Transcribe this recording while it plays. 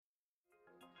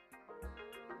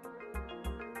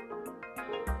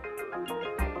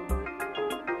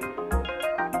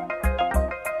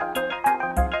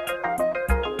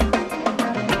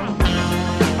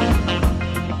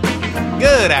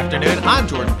Good afternoon. I'm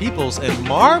Jordan Peoples, and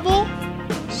Marvel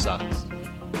sucks.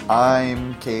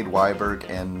 I'm Cade Weiberg,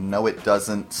 and no, it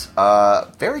doesn't.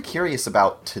 Very curious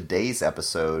about today's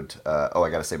episode. I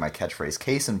gotta say my catchphrase.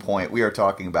 Case in point, we are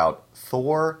talking about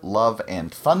Thor: Love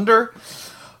and Thunder.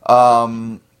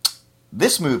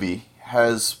 This movie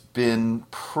has been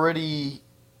pretty...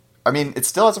 I mean, it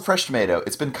still has a fresh tomato.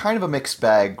 It's been kind of a mixed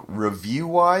bag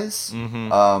review-wise.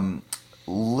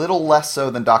 Little less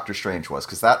so than Doctor Strange was,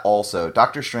 because that also...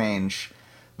 Doctor Strange...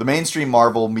 The mainstream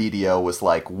Marvel media was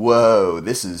like, whoa,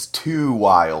 this is too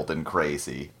wild and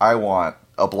crazy. I want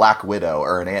a Black Widow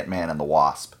or an Ant-Man and the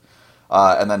Wasp.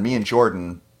 And then me and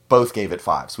Jordan both gave it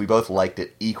 5s. We both liked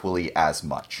it equally as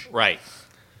much. Right.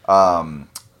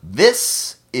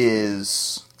 This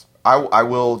is... I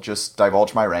will just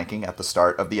divulge my ranking at the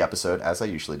start of the episode, as I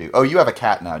usually do. Oh, you have a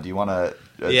cat now. Do you want to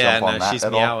jump on that she's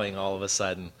at all? meowing all of a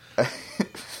sudden.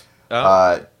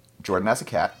 Jordan has a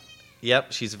cat.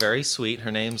 Yep, she's very sweet. Her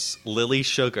name's Lily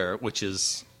Sugar, which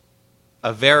is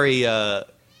a very...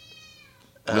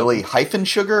 Lily hyphen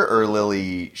Sugar or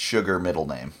Lily Sugar middle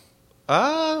name?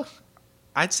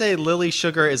 I'd say Lily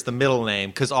Sugar is the middle name,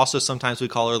 because also sometimes we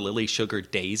call her Lily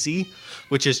Sugar-Daisy,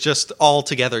 which is just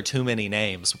altogether too many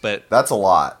names. But that's a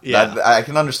lot. Yeah. I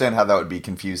can understand how that would be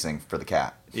confusing for the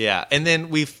cat. Yeah, and then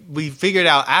we figured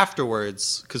out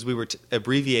afterwards, because we were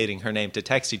abbreviating her name to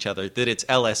text each other, that it's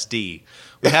LSD.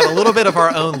 We had a little bit of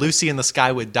our own Lucy in the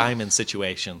Sky with Diamonds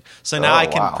situation. So now I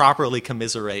can properly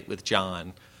commiserate with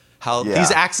John how these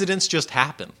accidents just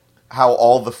happen. How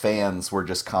all the fans were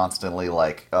just constantly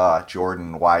like,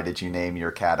 Jordan, why did you name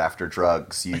your cat after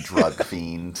drugs, you drug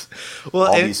fiend?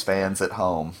 Well, these fans at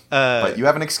home. But you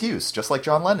have an excuse, just like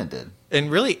John Lennon did. And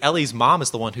really, Ellie's mom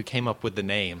is the one who came up with the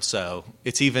name, so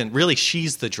it's even... Really,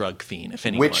 she's the drug fiend, if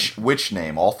anyone. Which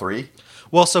name? All three?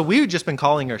 Well, so we've just been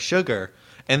calling her Sugar,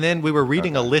 and then we were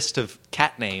reading a list of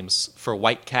cat names for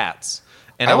white cats.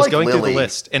 And I was going through the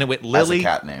list, and it went Lily,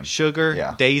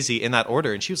 Sugar, Daisy in that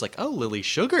order. And she was like, oh, Lily,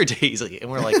 Sugar, Daisy.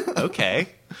 And we're like, okay.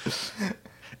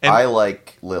 And I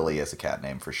like Lily as a cat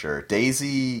name for sure.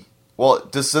 Daisy,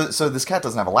 well, so this cat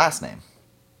doesn't have a last name.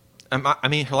 I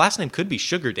mean, her last name could be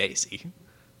Sugar Daisy.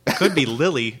 It could be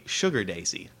Lily Sugar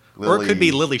Daisy. Or it could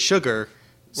be Lily Sugar,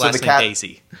 last name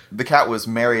Daisy. The cat was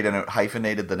married and it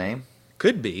hyphenated the name?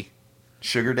 Could be.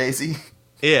 Sugar Daisy?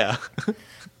 Yeah.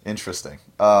 Interesting.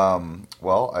 I'm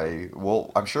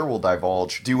sure we'll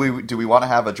divulge. Do we want to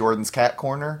have a Jordan's cat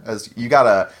corner? As you got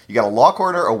a law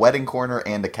corner, a wedding corner,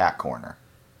 and a cat corner.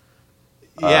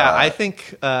 Yeah, I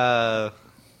think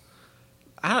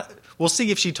we'll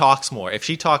see if she talks more. If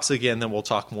she talks again, then we'll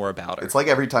talk more about her. It's like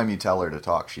every time you tell her to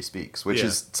talk, she speaks, which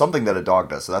is something that a dog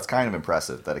does. So that's kind of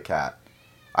impressive that a cat.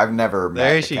 I've never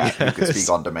met a cat who could speak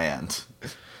on demand.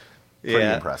 Pretty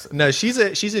impressive. No, she's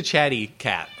a chatty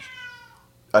cat.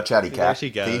 A chatty cat. There she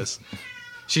goes.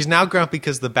 She's now grumpy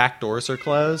because the back doors are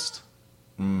closed.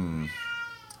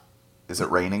 Is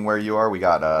it raining where you are? We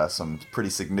got some pretty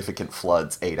significant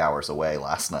floods 8 hours away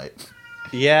last night.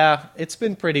 Yeah, it's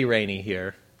been pretty rainy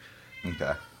here.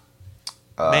 Okay.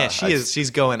 Man, she's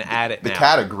going at it now. The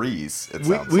cat agrees, it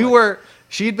sounds like.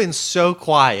 She'd been so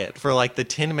quiet for like the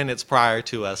 10 minutes prior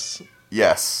to us.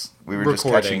 Yes. We were just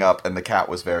catching up, and the cat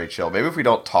was very chill. Maybe if we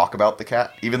don't talk about the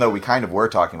cat, even though we kind of were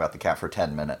talking about the cat for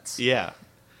 10 minutes. Yeah,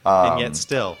 and yet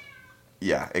still.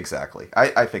 Yeah, exactly.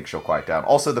 I think she'll quiet down.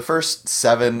 Also, the first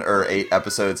 7 or 8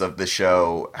 episodes of the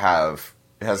show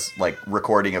has like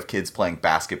recording of kids playing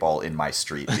basketball in my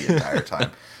street the entire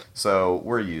time. So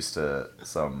we're used to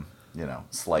some,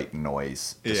 slight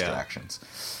noise distractions.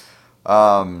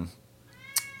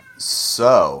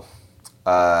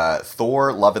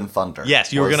 Thor: Love and Thunder.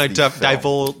 Yes, you were going to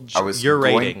divulge your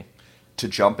rating. To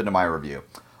jump into my review.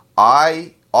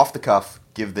 I, off the cuff,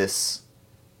 give this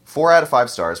 4 out of 5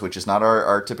 stars, which is not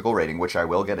our typical rating, which I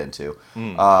will get into.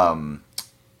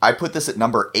 I put this at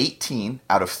number 18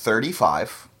 out of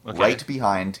 35, right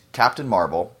behind Captain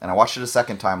Marvel, and I watched it a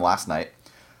second time last night.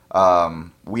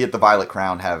 We at the Violet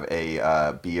Crown have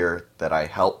a beer that I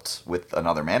helped with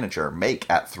another manager make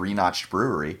at Three Notched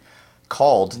Brewery,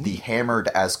 called the Hammered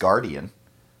Asgardian,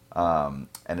 and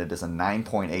it is a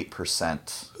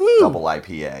 9.8% double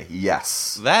IPA.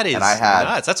 Yes. That is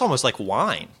nuts. That's almost like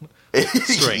wine.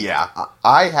 Yeah.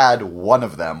 I had one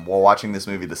of them while watching this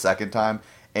movie the second time,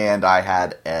 and I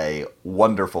had a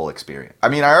wonderful experience. I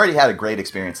mean, I already had a great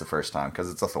experience the first time,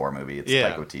 because it's a Thor movie, it's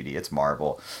Taika Waititi, it's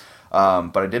Marvel.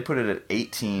 But I did put it at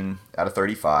 18 out of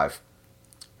 35.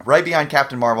 Right behind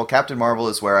Captain Marvel. Captain Marvel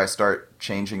is where I start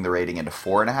changing the rating into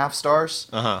 4.5 stars.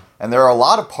 Uh-huh. And there are a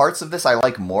lot of parts of this I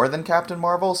like more than Captain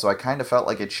Marvel, so I kind of felt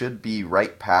like it should be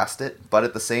right past it. But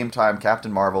at the same time,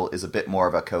 Captain Marvel is a bit more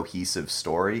of a cohesive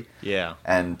story. Yeah.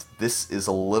 And this is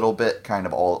a little bit kind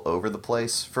of all over the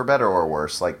place, for better or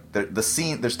worse. Like, the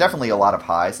scene, there's definitely a lot of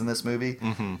highs in this movie,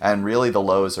 and really the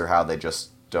lows are how they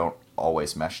just don't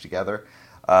always mesh together.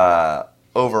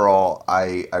 Overall,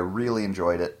 I really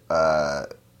enjoyed it.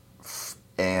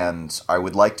 And I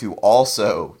would like to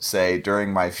also say,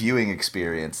 during my viewing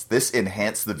experience, this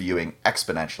enhanced the viewing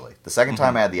exponentially. The second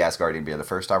time I had the Asgardian beer, the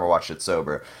first time I watched it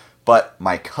sober. But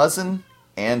my cousin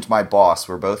and my boss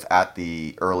were both at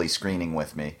the early screening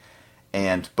with me.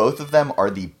 And both of them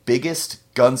are the biggest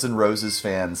Guns N' Roses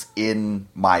fans in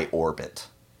my orbit.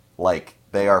 Like,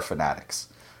 they are fanatics.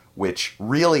 Which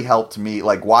really helped me,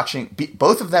 like, watching...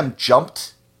 both of them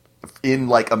jumped in,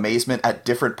 like, amazement at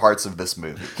different parts of this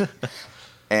movie.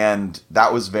 And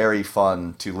that was very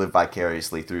fun to live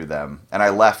vicariously through them. And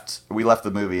we left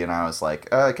the movie and I was like,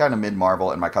 kind of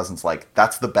mid-Marvel. And my cousin's like,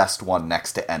 that's the best one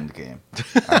next to Endgame.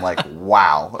 I'm like,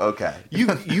 wow, okay.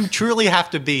 You truly have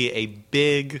to be a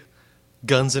big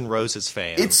Guns N' Roses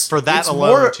fan for that it's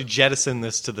alone to jettison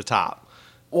this to the top.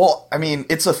 Well, I mean,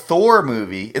 it's a Thor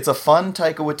movie. It's a fun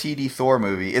Taika Waititi Thor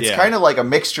movie. It's kind of like a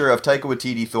mixture of Taika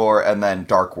Waititi Thor and then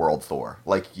Dark World Thor.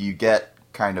 Like, you get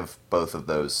kind of both of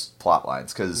those plot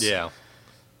lines, because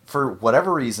for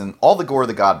whatever reason, all the Gore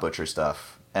the God Butcher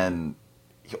stuff, and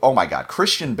oh my god,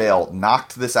 Christian Bale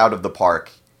knocked this out of the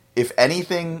park. If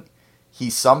anything, he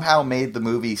somehow made the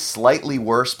movie slightly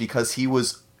worse because he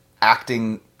was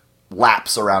acting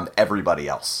laps around everybody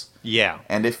else. Yeah.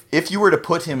 And if you were to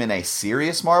put him in a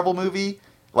serious Marvel movie,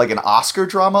 like an Oscar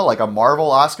drama, like a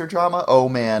Marvel Oscar drama, oh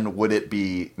man, would it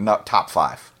be top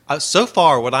 5. So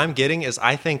far, what I'm getting is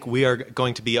I think we are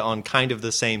going to be on kind of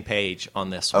the same page on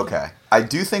this one. Okay. I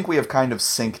do think we have kind of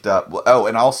synced up. Oh,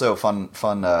 and also fun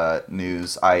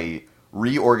news. I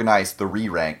reorganized the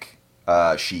re-rank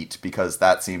sheet because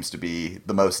that seems to be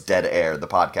the most dead air the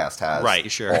podcast has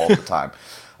all the time.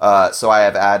 So I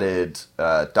have added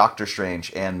Doctor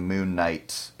Strange and Moon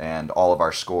Knight and all of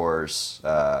our scores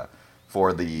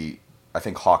for the, I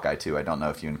think, Hawkeye too. I don't know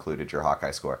if you included your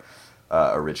Hawkeye score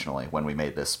originally when we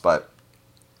made this. But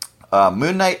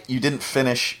Moon Knight, you didn't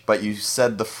finish, but you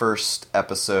said the first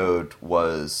episode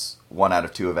was 1 out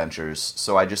of 2 Avengers,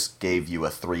 so I just gave you a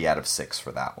 3 out of 6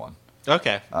 for that one.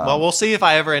 Okay. Well, we'll see if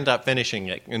I ever end up finishing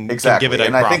it and exactly. give it a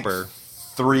and proper... I think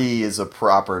 3 is a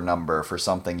proper number for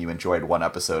something you enjoyed 1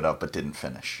 episode of but didn't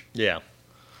finish. Yeah.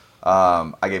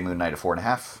 I gave Moon Knight a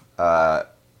 4.5.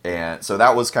 And so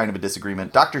that was kind of a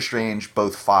disagreement. Doctor Strange,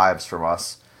 both 5s from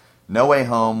us. No Way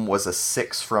Home was a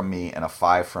 6 from me and a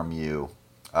 5 from you.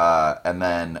 And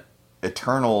then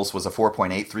Eternals was a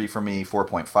 4.83 from me,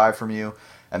 4.5 from you.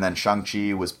 And then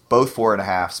Shang-Chi was both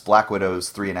 4.5s, Black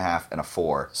Widow's 3.5, and a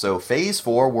 4. So Phase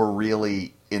 4 were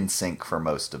really in sync for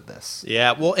most of this.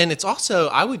 Yeah, well, and it's also,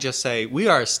 I would just say, we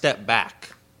are a step back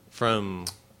from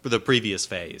the previous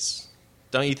phase.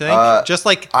 Don't you think? Just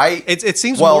like, it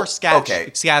seems more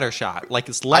scattershot. Like,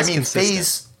 it's less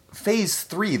consistent. Phase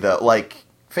 3, though, like...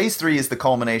 Phase 3 is the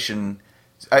culmination.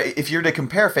 If you're to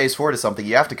compare Phase 4 to something,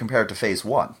 you have to compare it to Phase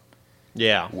 1.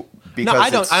 Yeah.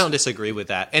 Because no, I don't disagree with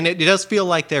that. And it does feel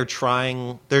like they're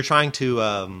trying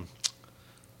to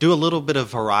do a little bit of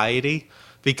variety,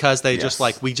 because they just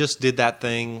like, we just did that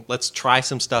thing, let's try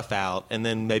some stuff out, and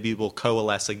then maybe we'll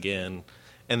coalesce again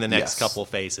in the next couple of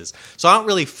phases. So I don't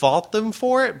really fault them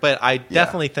for it, but I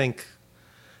definitely think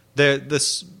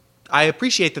I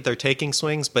appreciate that they're taking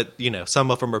swings, but,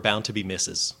 some of them are bound to be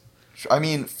misses. I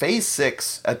mean, Phase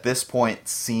 6 at this point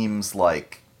seems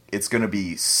like it's going to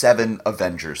be 7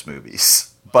 Avengers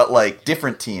movies, but, like,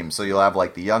 different teams. So you'll have,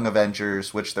 like, the Young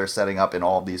Avengers, which they're setting up in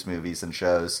all of these movies and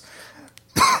shows.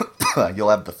 You'll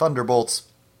have the Thunderbolts.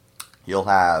 You'll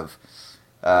have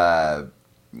the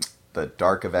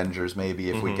Dark Avengers, maybe,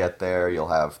 if we get there. You'll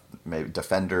have maybe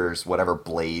Defenders, whatever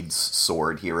Blade's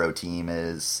sword hero team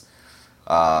is.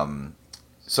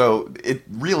 So it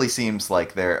really seems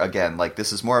like they're, again, like,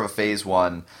 this is more of a Phase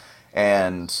 1,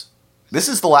 and this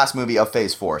is the last movie of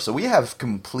Phase 4, so we have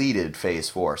completed Phase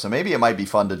 4, so maybe it might be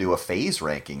fun to do a phase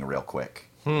ranking real quick.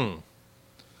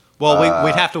 Well,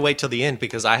 we'd have to wait till the end,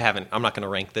 because I'm not going to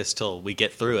rank this till we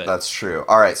get through it. That's true.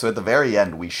 Alright, so at the very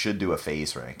end, we should do a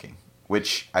phase ranking,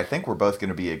 which I think we're both going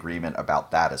to be in agreement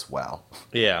about that as well.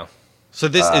 Yeah. So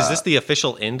is this the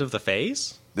official end of the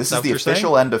phase? This is the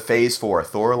official end of Phase 4,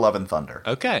 Thor: Love and Thunder.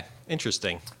 Okay,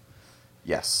 interesting.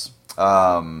 Yes.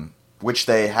 Which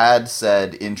they had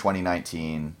said in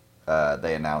 2019.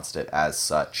 They announced it as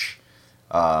such.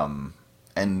 And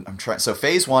I'm trying. So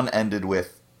Phase 1 ended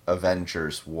with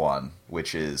Avengers 1,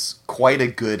 which is quite a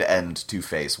good end to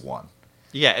Phase 1.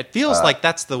 Yeah, it feels like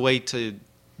that's the way to...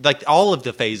 Like, all of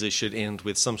the phases should end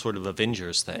with some sort of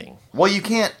Avengers thing. Well, you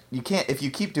can't, if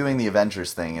you keep doing the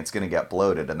Avengers thing, it's going to get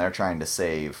bloated, and they're trying to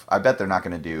save... I bet they're not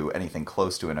going to do anything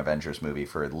close to an Avengers movie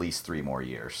for at least 3 more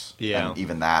years. Yeah. And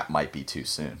even that might be too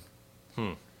soon.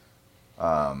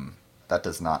 That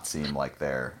does not seem like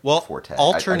their forte.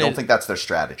 I don't think that's their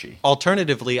strategy.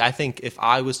 Alternatively, I think if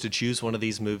I was to choose one of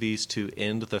these movies to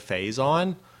end the phase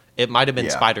on, it might have been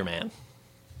Spider-Man.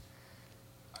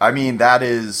 I mean, that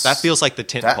feels like the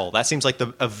tentpole. That seems like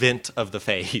the event of the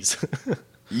phase.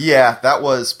 Yeah, that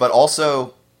was, but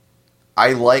also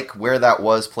I like where that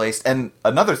was placed. And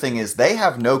another thing is they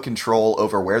have no control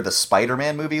over where the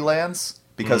Spider-Man movie lands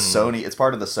because Sony, it's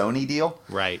part of the Sony deal.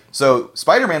 Right. So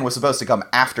Spider-Man was supposed to come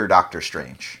after Doctor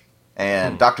Strange.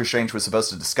 And Doctor Strange was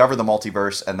supposed to discover the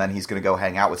multiverse, and then he's going to go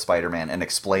hang out with Spider-Man and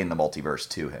explain the multiverse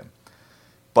to him.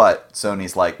 But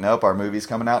Sony's like, nope, our movie's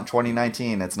coming out in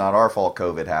 2019. It's not our fault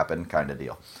COVID happened, kind of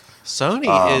deal. Sony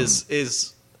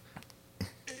is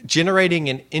generating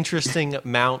an interesting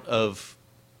amount of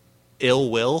ill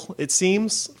will, it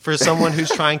seems, for someone who's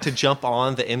trying to jump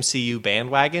on the MCU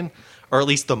bandwagon, or at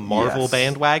least the Marvel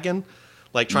bandwagon.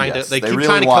 Like they keep really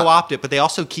trying to co-opt it, but they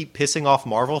also keep pissing off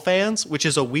Marvel fans, which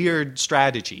is a weird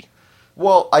strategy.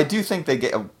 Well, I do think they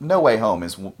get No Way Home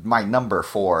is my number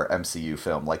 4 MCU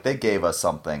film. Like, they gave us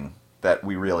something that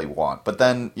we really want. But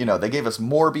then, they gave us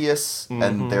Morbius,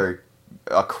 and they're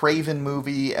a Craven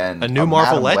movie, and a new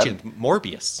Marvel legend,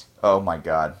 Morbius. Oh my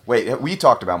God! Wait, we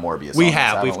talked about Morbius. We've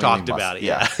talked about it.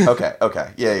 Yeah.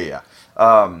 Okay. Yeah.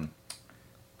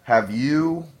 Have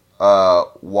you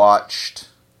watched?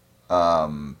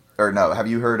 Or no? Have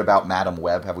you heard about Madam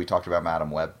Web? Have we talked about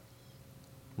Madam Web?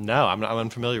 No, I'm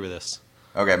unfamiliar with this.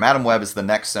 Okay, Madam Web is the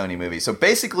next Sony movie. So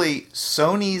basically,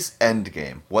 Sony's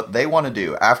endgame, what they want to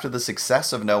do after the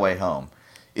success of No Way Home,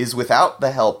 is without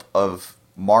the help of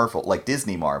Marvel, like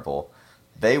Disney Marvel,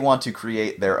 they want to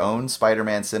create their own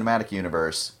Spider-Man cinematic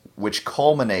universe, which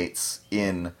culminates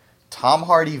in Tom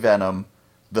Hardy Venom,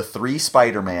 the 3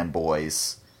 Spider-Man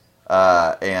boys,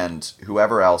 and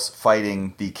whoever else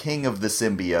fighting the king of the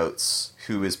symbiotes,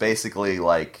 who is basically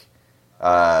like...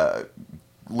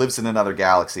 lives in another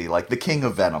galaxy, like the King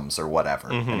of Venoms or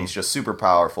whatever. And he's just super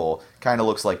powerful, kind of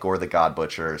looks like Gore the God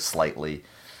Butcher, slightly.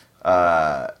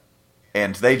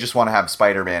 And they just want to have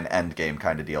Spider-Man Endgame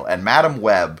kind of deal. And Madam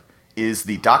Web is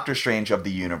the Doctor Strange of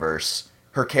the universe.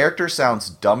 Her character sounds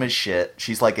dumb as shit.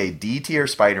 She's like a D-tier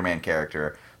Spider-Man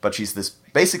character, but she's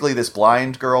basically this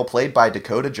blind girl played by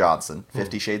Dakota Johnson,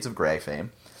 50 Shades of Grey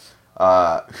fame,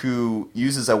 who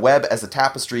uses a web as a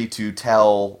tapestry to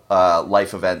tell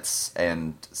life events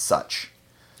and such.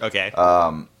 Okay.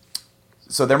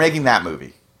 So they're making that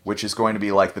movie, which is going to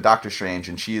be like the Doctor Strange,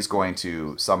 and she is going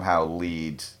to somehow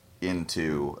lead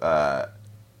into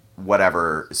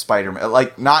whatever Spider-Man...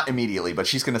 Like, not immediately, but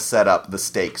she's going to set up the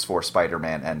stakes for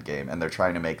Spider-Man Endgame, and they're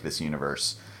trying to make this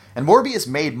universe. And Morbius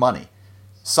made money.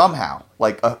 Somehow.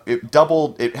 Like, it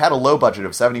doubled... It had a low budget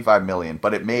of $75 million,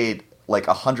 but it made... like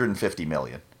 $150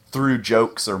 million through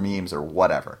jokes or memes or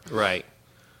whatever. Right.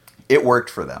 It worked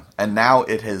for them. And now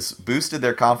it has boosted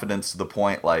their confidence to the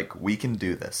point like, we can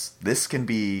do this.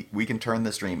 We can turn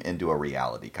this dream into a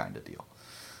reality kind of deal.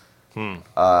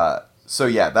 So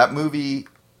yeah, that movie,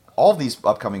 all of these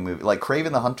upcoming movies, like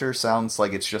Kraven the Hunter sounds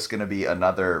like it's just going to be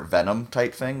another Venom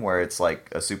type thing where it's like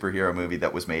a superhero movie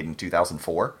that was made in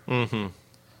 2004.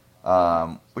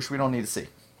 Which we don't need to see.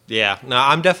 Yeah, no,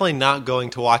 I'm definitely not going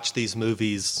to watch these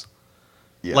movies.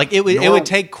 Yeah. Like it would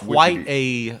take quite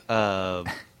a,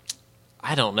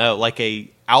 I don't know, like a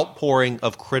outpouring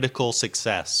of critical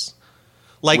success,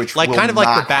 like kind of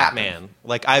like the Batman. Happen.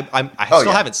 Like I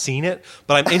still haven't seen it,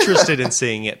 but I'm interested in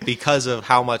seeing it because of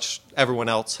how much everyone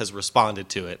else has responded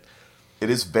to it. It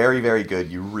is very, very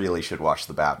good. You really should watch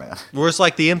the Batman. Whereas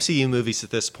like the MCU movies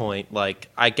at this point, like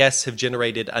I guess have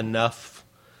generated enough.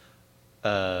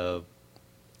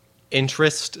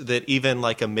 Interest that even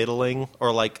like a middling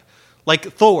or like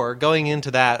Thor going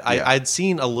into that, I'd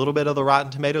seen a little bit of the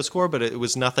Rotten Tomato score, but it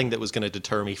was nothing that was going to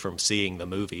deter me from seeing the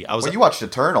movie. You watched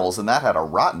Eternals and that had a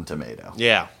Rotten Tomato.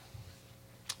 Yeah.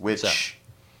 Which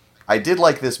I did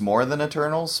like this more than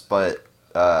Eternals, but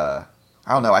I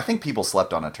don't know. I think people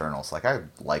slept on Eternals. Like I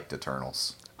liked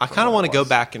Eternals. I kind of want to go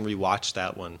back and rewatch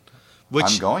that one.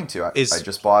 Which I'm going to. I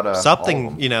just bought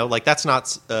something, like that's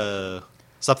not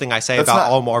something I say about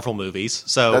all Marvel movies.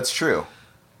 So that's true.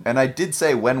 And I did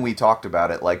say when we talked about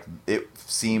it, like it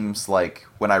seems like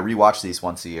when I rewatch these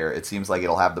once a year, it seems like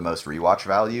it'll have the most rewatch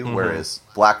value, whereas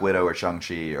Black Widow or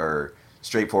Shang-Chi are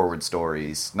straightforward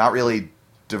stories, not really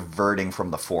diverting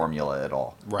from the formula at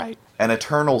all. Right. And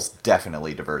Eternals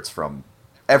definitely diverts from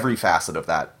every facet of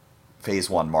that Phase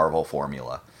 1 Marvel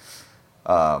formula,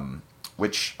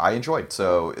 which I enjoyed.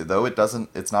 So though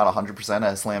it's not 100%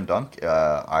 a slam dunk,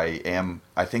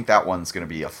 I think that one's going to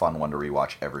be a fun one to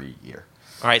rewatch every year.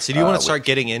 All right, so do you want to start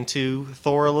getting into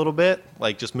Thor a little bit?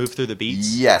 Like, just move through the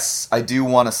beats? Yes, I do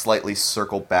want to slightly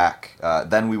circle back.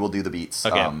 Then we will do the beats.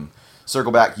 Okay.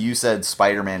 Circle back, you said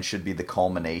Spider-Man should be the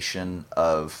culmination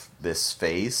of this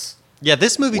phase. Yeah,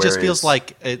 this movie just feels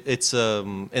like it's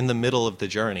in the middle of the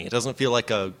journey. It doesn't feel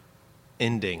like a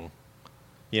ending,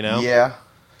 you know? Yeah,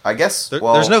 I guess.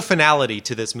 There's no finality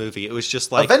to this movie. It was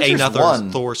just like another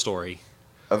Thor story.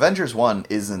 Avengers 1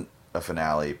 isn't a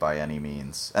finale by any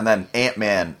means. And then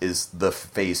Ant-Man is the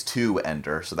Phase 2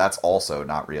 ender, so that's also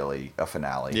not really a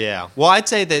finale. Yeah. Well, I'd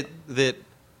say that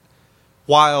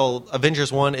while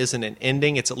Avengers 1 isn't an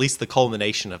ending, it's at least the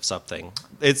culmination of something.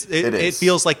 It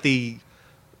feels like the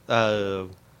kind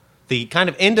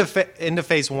of end of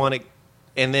Phase 1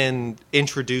 and then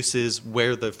introduces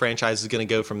where the franchise is going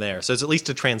to go from there. So it's at least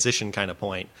a transition kind of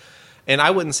point. And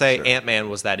I wouldn't say Ant-Man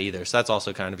was that either. So that's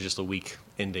also kind of just a weak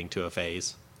ending to a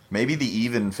phase. Maybe the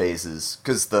even phases,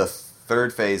 because the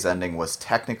third phase ending was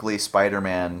technically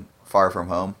Spider-Man Far From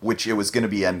Home, which it was going to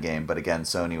be Endgame, but again,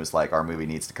 Sony was like, our movie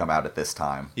needs to come out at this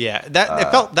time. Yeah, that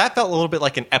felt a little bit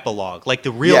like an epilogue. Like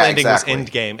the real ending was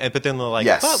Endgame, but then they're like,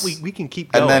 but we can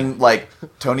keep going. And then like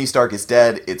Tony Stark is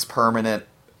dead, it's permanent.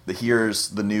 Here's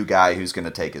the new guy who's going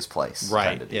to take his place. Right,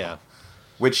 kind of deal. Yeah.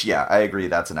 Which, yeah, I agree,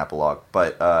 that's an epilogue.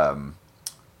 But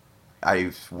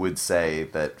I would say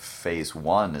that Phase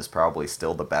 1 is probably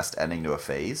still the best ending to a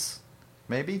phase,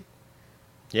 maybe?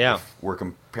 Yeah. If we're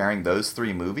comparing those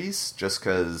three movies, just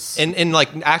because... And like,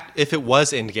 if it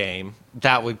was Endgame,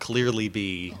 that would clearly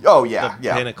be the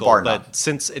pinnacle. Bar but none.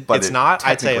 Since it it's not,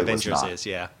 I'd say technically Avengers is,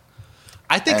 yeah.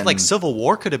 I think like Civil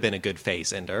War could have been a good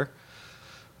phase ender.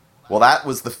 Well, that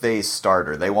was the phase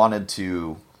starter. They wanted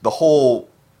to...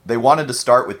 They wanted to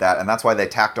start with that, and that's why they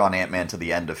tacked on Ant-Man to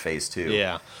the end of Phase 2.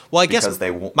 Yeah. Well, I guess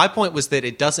my point was that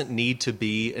it doesn't need to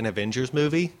be an Avengers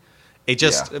movie.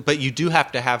 But you do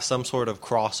have to have some sort of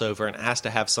crossover, and it has to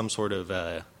have some sort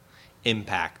of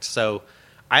impact. So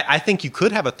I think you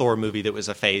could have a Thor movie that was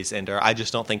a phase ender. I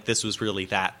just don't think this was really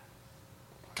that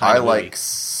kind of movie. I like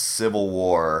Civil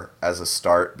War as a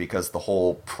start because the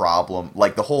whole problem,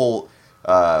 like the whole...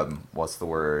 what's the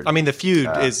word? I mean, the feud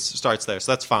starts there,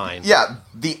 so that's fine. Yeah,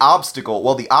 the obstacle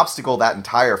that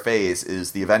entire phase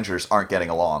is the Avengers aren't getting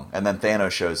along, and then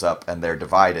Thanos shows up, and they're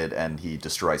divided, and he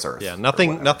destroys Earth. Yeah,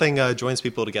 nothing joins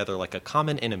people together like a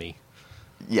common enemy.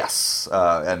 Yes,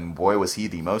 and boy was he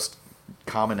the most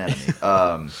common enemy.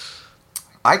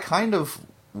 I kind of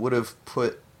would have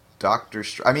put Doctor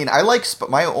Strange... I mean, I like...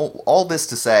 all this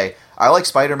to say, I like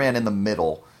Spider-Man in the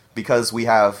middle... Because we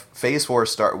have Phase 4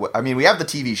 start... I mean, we have the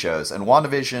TV shows, and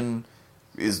WandaVision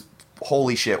is...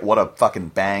 Holy shit, what a fucking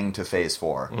bang to Phase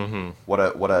 4. Mm-hmm.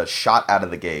 What a shot out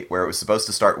of the gate, where it was supposed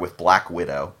to start with Black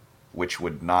Widow, which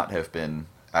would not have been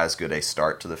as good a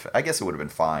start to the... I guess it would have been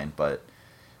fine, but...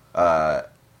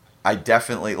 I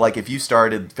definitely... Like, if you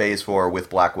started Phase 4 with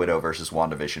Black Widow versus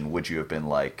WandaVision, would you have been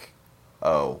like,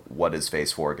 oh, what is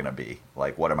Phase 4 going to be?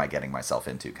 Like, what am I getting myself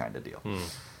into kind of deal?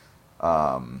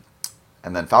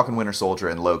 And then Falcon Winter Soldier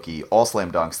and Loki, all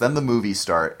slam dunks. Then the movies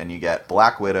start, and you get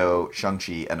Black Widow,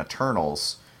 Shang-Chi, and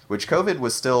Eternals, which COVID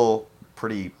was still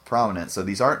pretty prominent, so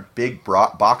these aren't big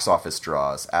box office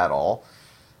draws at all.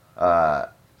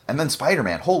 And then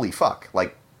Spider-Man, holy fuck.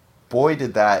 Like, boy,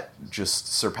 did that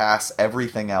just surpass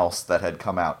everything else that had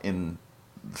come out in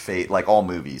like all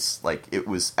movies. Like, it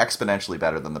was exponentially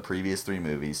better than the previous three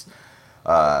movies.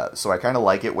 So I kind of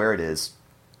like it where it is.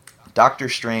 Doctor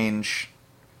Strange...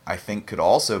 I think could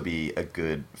also be a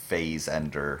good phase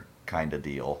ender kind of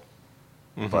deal.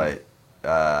 Mm-hmm. But,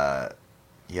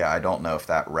 I don't know if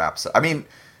that wraps up. I mean,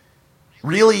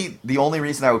 really, the only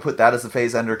reason I would put that as a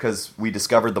phase ender because we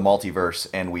discovered the multiverse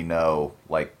and we know,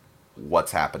 like,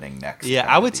 what's happening next. Yeah,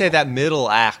 I would say that middle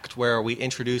act where we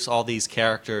introduce all these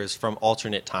characters from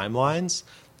alternate timelines,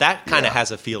 that kind of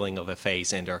has a feeling of a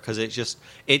phase ender because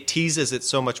it teases it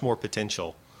so much more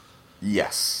potential.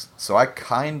 Yes. So I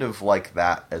kind of like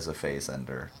that as a phase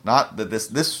ender. Not that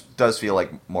this does feel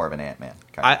like more of an Ant-Man.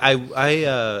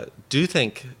 I do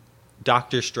think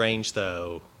Doctor Strange,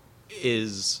 though,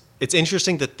 it's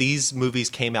interesting that these movies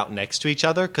came out next to each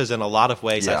other because in a lot of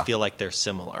ways I feel like they're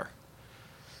similar.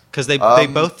 Because they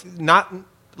both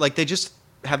they just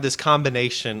have this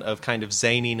combination of kind of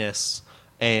zaniness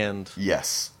and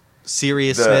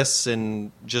seriousness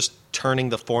and just turning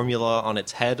the formula on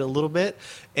its head a little bit.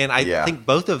 And I think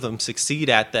both of them succeed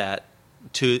at that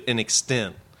to an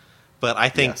extent, but I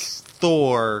think Yes.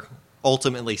 Thor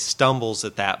ultimately stumbles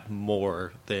at that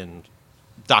more than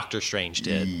Doctor Strange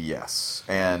did. Yes,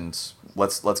 and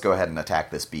let's go ahead and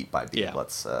attack this beat by beat. Yeah.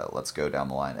 Let's go down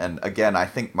the line. And again, I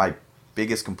think my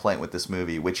biggest complaint with this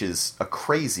movie, which is a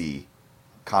crazy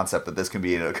concept, but this can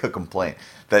be a complaint,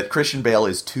 that Christian Bale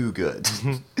is too good.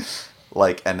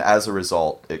 Like, and as a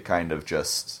result, it kind of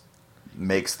just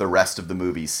makes the rest of the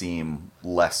movie seem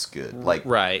less good. Like,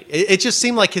 Right. It just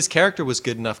seemed like his character was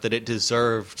good enough that it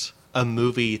deserved a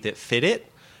movie that fit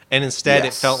it, and instead it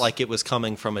Yes. felt like it was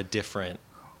coming from a different...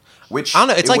 which I don't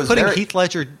know. It's it like was putting very- Heath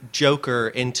Ledger Joker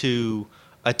into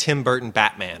a Tim Burton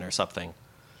Batman or something.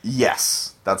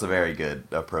 Yes, that's a very good,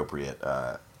 appropriate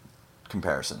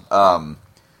comparison.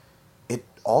 It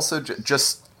also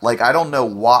just like, I don't know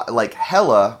why, like,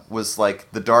 Hela was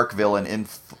like the dark villain in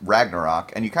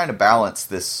Ragnarok, and you kind of balance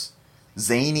this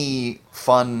zany,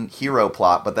 fun hero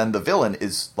plot, but then the villain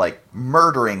is like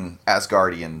murdering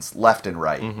Asgardians left and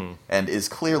right, and is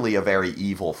clearly a very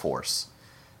evil force.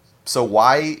 So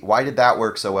why did that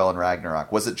work so well in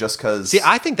Ragnarok? Was it just because... See,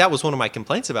 I think that was one of my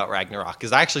complaints about Ragnarok,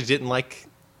 because I actually didn't like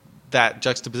that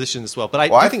juxtaposition as well. But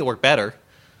I think it worked better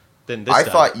than this. I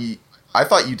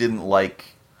thought you didn't like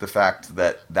the fact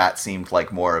that seemed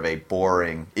like more of a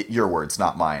boring, your words,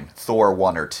 not mine, Thor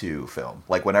 1 or 2 film.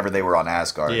 Like, whenever they were on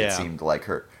Asgard, Yeah. it seemed like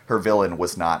her villain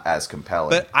was not as compelling.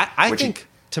 But I Which think,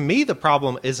 to me, the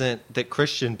problem isn't that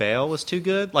Christian Bale was too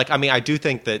good. Like, I mean, I do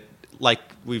think that, like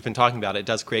we've been talking about, it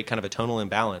does create kind of a tonal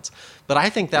imbalance. But I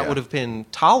think that Yeah. would have been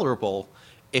tolerable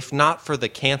if not for the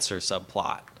cancer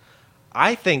subplot.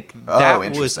 I think that was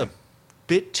interesting. a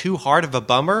bit too hard of a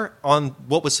bummer on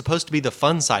what was supposed to be the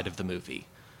fun side of the movie.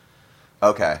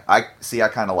 Okay, I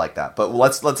kind of like that, but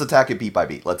let's attack it beat by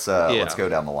beat. Let's go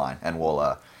down the line, and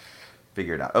we'll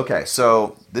figure it out. Okay,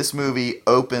 so this movie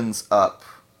opens up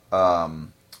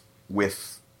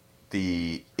with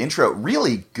the intro,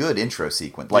 really good intro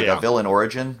sequence, like Yeah. a villain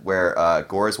origin, where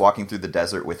Gore is walking through the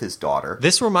desert with his daughter.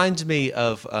 This reminds me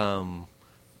of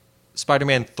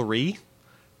Spider-Man 3,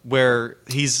 where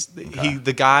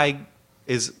the guy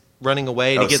is running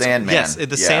away and he gets Sandman. yes, the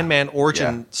Yeah. Sandman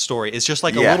origin Yeah. story. It's just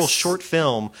like a Yes. little short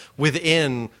film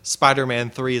within Spider-Man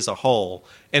 3 as a whole.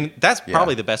 And that's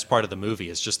probably the best part of the movie,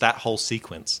 is just that whole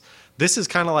sequence. This is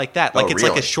kind of like that. Like, it's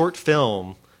like a really? short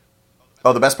film.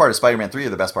 Oh, the best part of Spider-Man 3 or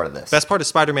the best part of this? Best part of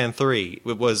Spider-Man 3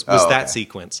 was Oh, that okay.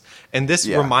 sequence. And this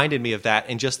Yeah. reminded me of that,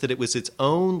 and just that it was its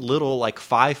own little, like,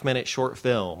 5-minute short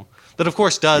film that, of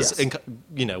course, does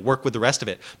Yes. work with the rest of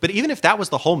it. But even if that was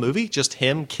the whole movie, just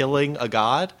him killing a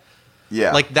god,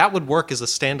 Yeah. like, that would work as a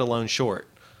standalone short.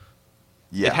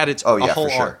 Yeah. It had its oh, a yeah, whole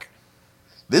for sure. arc.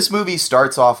 This movie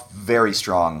starts off very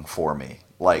strong for me.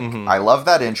 Like, Mm-hmm. I love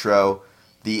that intro.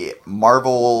 The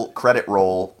Marvel credit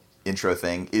roll intro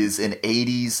thing is an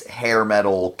 80s hair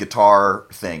metal guitar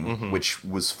thing, Mm-hmm. which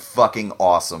was fucking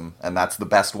awesome, and that's the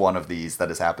best one of these that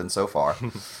has happened so far.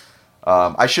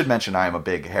 I should mention I am a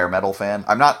big hair metal fan.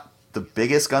 I'm not the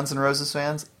biggest Guns N' Roses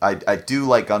fans. I do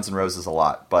like Guns N' Roses a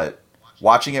lot, but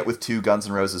watching it with two Guns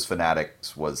N' Roses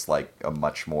fanatics was like a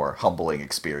much more humbling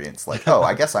experience. Like, oh,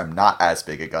 I guess I'm not as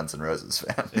big a Guns N' Roses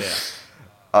fan. Yeah.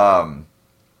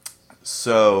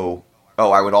 So,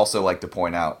 I would also like to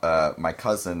point out, my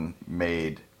cousin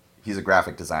he's a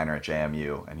graphic designer at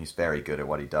JMU, and he's very good at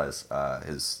what he does.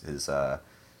 His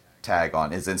tag on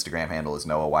his Instagram handle is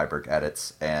Noah Weiberg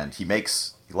Edits, and he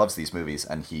loves these movies,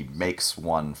 and he makes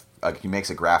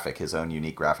a graphic, his own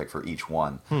unique graphic for each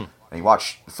one. And he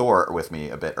watched Thor with me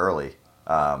a bit early,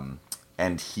 and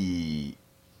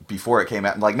before it came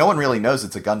out, like, no one really knows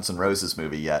it's a Guns N' Roses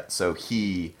movie yet, so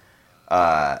he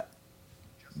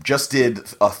just did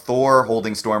a Thor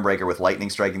holding Stormbreaker with lightning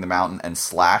striking the mountain and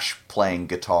Slash playing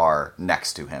guitar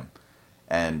next to him.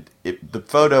 And the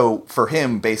photo for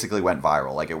him basically went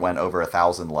viral. Like, it went over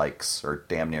 1,000 likes, or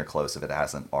damn near close if it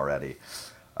hasn't already.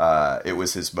 It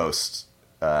was his most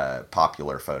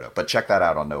popular photo. But check that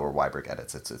out on Noah Weiberg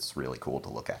Edits. It's really cool to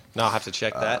look at. No, I'll have to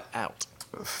check that out.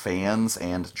 Fans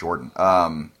and Jordan.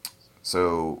 The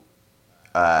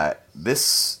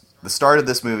start of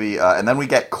this movie, and then we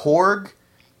get Korg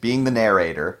being the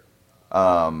narrator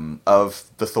of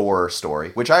the Thor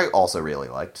story, which I also really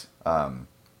liked.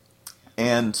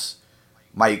 And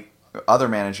my other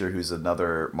manager, who's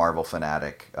another Marvel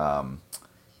fanatic,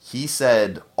 he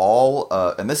said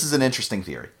and this is an interesting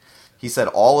theory, he said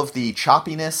all of the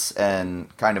choppiness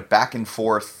and kind of back and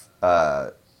forth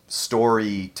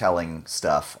storytelling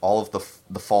stuff, all of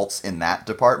the faults in that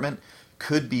department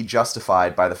could be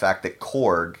justified by the fact that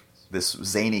Korg, this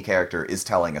zany character, is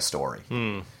telling a story.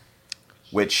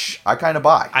 Which I kind of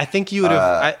buy. I think you would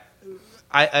have.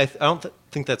 I don't.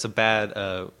 think that's a bad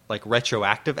like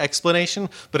retroactive explanation.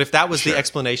 But if that was Sure. the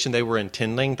explanation they were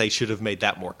intending, they should have made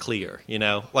that more clear. You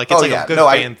know, like it's a good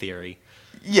fan theory.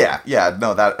 Yeah,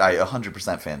 no, that I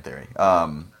 100% fan theory.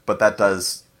 But that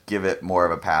does give it more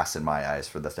of a pass in my eyes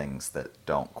for the things that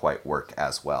don't quite work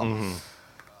as well.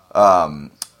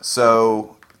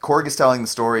 So Korg is telling the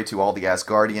story to all the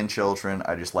Asgardian children.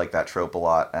 I just like that trope a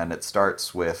lot, and it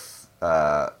starts with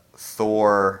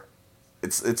Thor.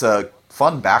 It's a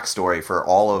fun backstory for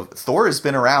all of Thor. Has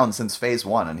been around since Phase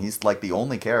 1, and he's like the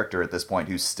only character at this point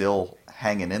who's still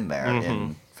hanging in there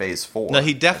in Phase 4. No,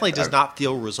 he definitely does not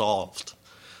feel resolved.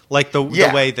 Like the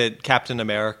way that Captain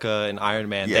America and Iron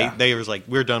Man, they was like,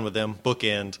 we're done with them,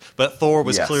 bookend. But Thor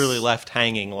was clearly left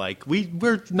hanging, like,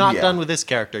 we're not done with this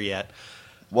character yet.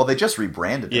 Well, they just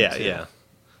rebranded him, too. Yeah.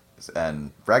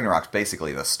 And Ragnarok's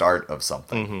basically the start of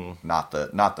something, not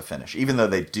the finish. Even though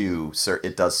it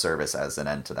does service as an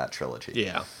end to that trilogy.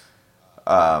 Yeah.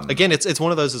 Again, it's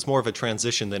one of those that's more of a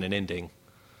transition than an ending.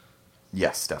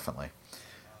 Yes, definitely.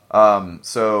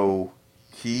 So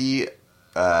he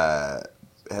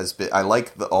has been. I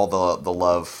like all the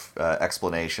love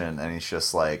explanation, and he's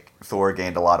just like Thor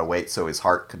gained a lot of weight, so his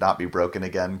heart could not be broken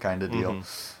again, kind of deal.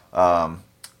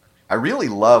 I really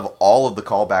love all of the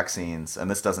callback scenes,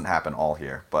 and this doesn't happen all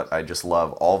here, but I just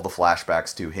love all of the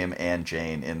flashbacks to him and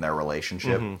Jane in their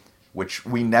relationship, which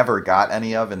we never got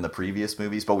any of in the previous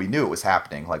movies, but we knew it was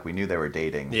happening. Like, we knew they were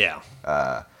dating. Yeah.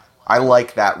 I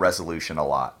like that resolution a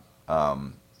lot.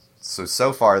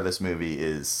 So far, this movie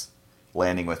is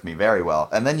landing with me very well.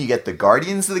 And then you get the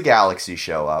Guardians of the Galaxy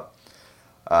show up.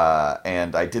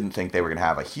 And I didn't think they were going to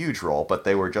have a huge role, but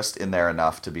they were just in there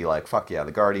enough to be like, fuck yeah,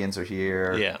 the Guardians are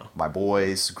here. Yeah. My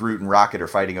boys, Groot and Rocket, are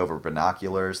fighting over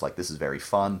binoculars. Like, this is very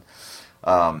fun.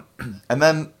 And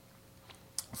then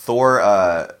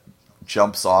Thor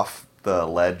jumps off the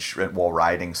ledge while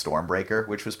riding Stormbreaker,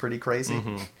 which was pretty crazy.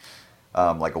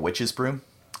 Like a witch's broom.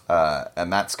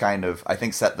 And that's kind of, I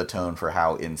think, set the tone for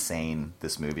how insane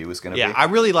this movie was going to be. Yeah, I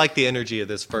really like the energy of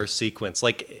this first sequence.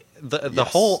 Like,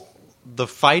 the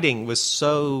fighting was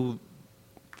so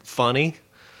funny.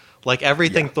 Like,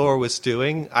 everything Thor was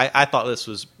doing, I thought this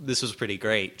was pretty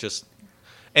great. Just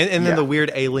and then the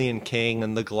weird alien king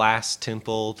and the glass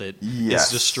temple that is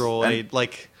destroyed.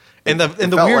 And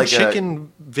the weird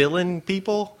chicken villain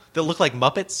people that look like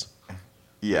Muppets.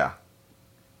 Yeah.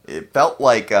 It felt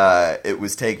like it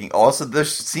was taking... Also, there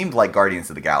seemed like Guardians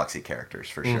of the Galaxy characters,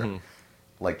 for sure.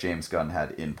 Like James Gunn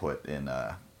had input in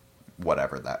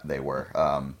whatever that they were.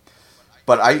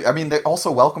 But I mean, they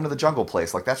also Welcome to the Jungle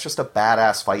Place. Like, that's just a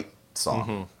badass fight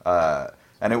song.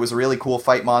 And it was a really cool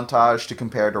fight montage to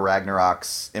compare to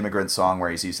Ragnarok's Immigrant Song, where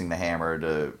he's using the hammer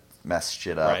to mess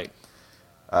shit up. Right.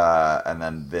 And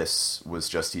then this was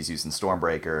just he's using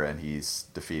Stormbreaker and he's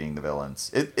defeating the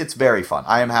villains. It's very fun.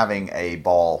 I am having a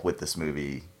ball with this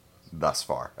movie thus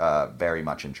far. Very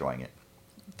much enjoying it.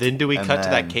 Then do we cut to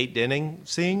that Kate Denning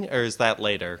scene, or is that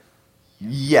later?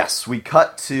 Yes, we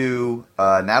cut to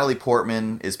Natalie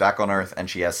Portman is back on Earth and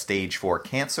she has stage 4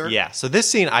 cancer. Yeah, so this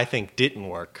scene I think didn't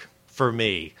work for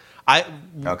me. I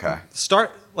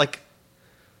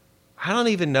don't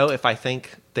even know if I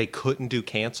think they couldn't do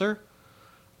cancer.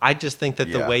 I just think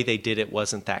that the way they did it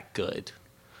wasn't that good.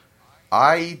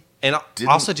 I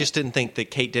also just didn't think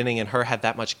that Kate Denning and her had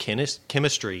that much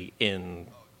chemistry in.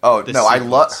 Oh no, I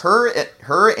love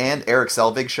her and Eric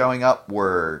Selvig showing up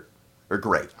were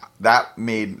great. That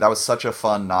was such a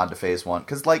fun nod to Phase 1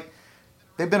 because like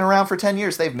they've been around for 10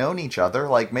 years, they've known each other.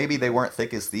 Like maybe they weren't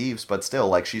thick as thieves, but still,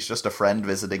 like she's just a friend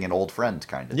visiting an old friend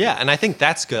kind of. Yeah, and I think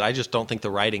that's good. I just don't think the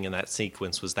writing in that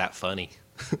sequence was that funny.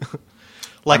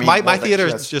 Like my theater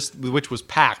which was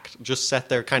packed, just sat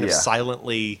there kind of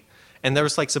silently, and there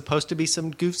was like supposed to be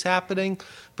some goofs happening,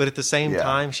 but at the same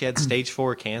time she had stage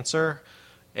 4 cancer,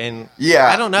 and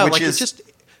I don't know,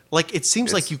 like it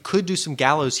seems like you could do some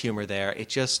gallows humor there. It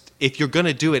just, if you're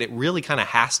gonna do it, it really kind of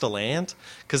has to land,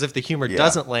 because if the humor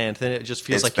doesn't land, then it just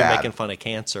feels like you're making fun of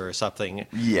cancer or something.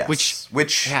 Yes,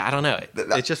 which I don't know.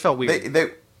 It just felt weird.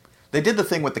 They did the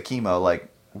thing with the chemo, like.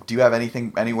 Do you have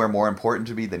anything anywhere more important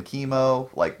to me than chemo?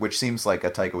 Like, which seems like a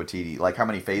Taika Waititi. Like, how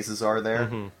many phases are there?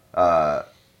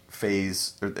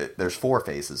 There's 4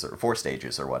 phases or 4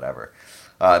 stages or whatever.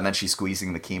 And then she's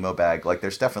squeezing the chemo bag. Like,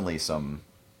 there's definitely some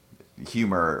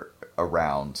humor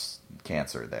around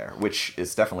cancer there, which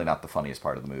is definitely not the funniest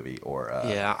part of the movie. Or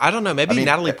I don't know. Maybe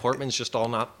Natalie Portman's just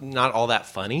not all that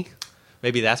funny.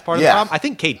 Maybe that's part of the problem. I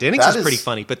think Kate Dennings is pretty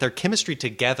funny, but their chemistry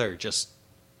together just.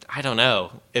 I don't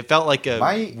know. It felt like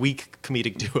a weak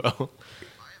comedic duo.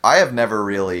 I have never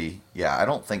really... Yeah, I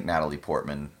don't think Natalie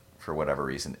Portman, for whatever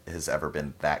reason, has ever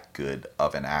been that good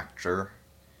of an actor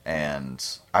and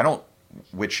I don't.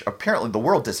 Which apparently the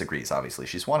world disagrees. Obviously,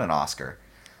 she's won an Oscar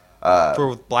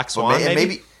For Black Swan,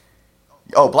 maybe?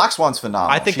 Oh, Black Swan's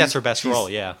phenomenal. I think that's her best role,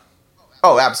 yeah.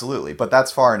 Oh, absolutely. But that's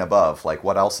far and above. Like,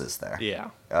 what else is there?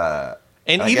 Yeah. I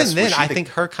And even guess, then, I think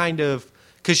her kind of...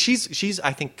 Because she's,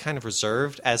 I think, kind of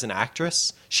reserved as an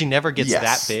actress. She never gets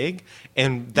that big.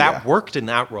 And that worked in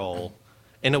that role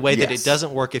in a way that it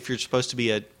doesn't work if you're supposed to be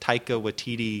a Taika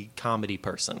Waititi comedy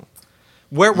person.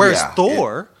 Whereas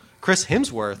Thor... Chris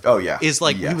Hemsworth is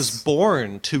like he was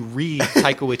born to read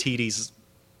Taika Waititi's,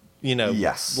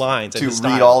 lines and to his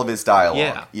read style. all of his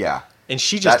dialogue. Yeah. And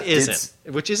she just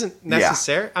isn't, which isn't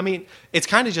necessary. I mean, it's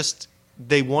kind of just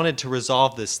they wanted to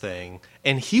resolve this thing,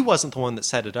 and he wasn't the one that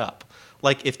set it up.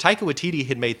 Like if Taika Waititi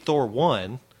had made Thor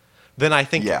 1, then I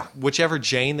think whichever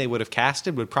Jane they would have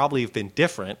casted would probably have been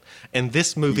different, and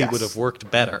this movie would have worked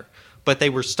better. But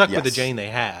they were stuck with the Jane they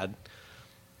had.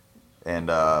 And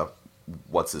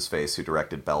what's his face who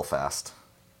directed Belfast?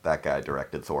 That guy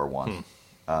directed Thor 1.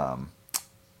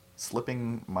 His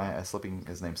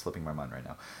name's slipping my mind right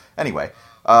now. Anyway,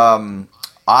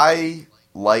 I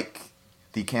like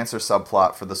the cancer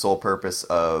subplot for the sole purpose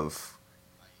of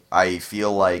I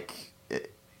feel like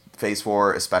Phase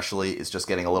 4 especially is just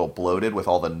getting a little bloated with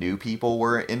all the new people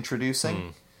we're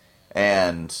introducing.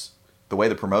 And the way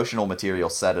the promotional material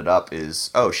set it up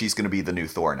is, she's going to be the new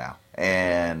Thor now.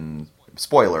 And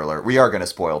spoiler alert, we are going to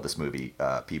spoil this movie,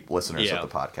 listeners of the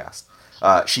podcast.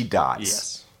 She dies.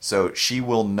 Yes. So she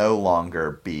will no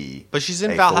longer be. But she's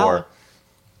in Valhalla. Thor.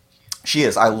 She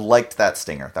is. I liked that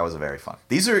stinger. That was very fun.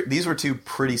 These were two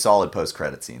pretty solid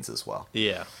post-credit scenes as well.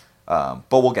 Yeah. But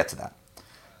we'll get to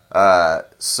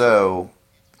that. So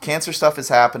cancer stuff is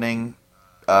happening.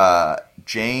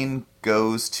 Jane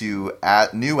goes to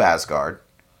New Asgard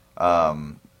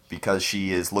because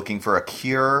she is looking for a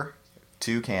cure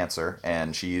to cancer,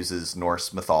 and she uses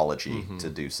Norse mythology to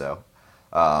do so.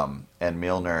 And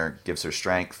Mjolnir gives her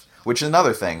strength, which is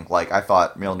another thing. Like, I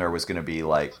thought Mjolnir was going to be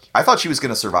like... I thought she was going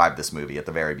to survive this movie at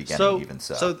the very beginning,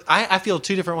 So I feel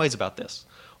two different ways about this.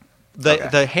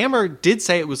 The hammer did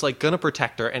say it was like going to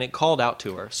protect her, and it called out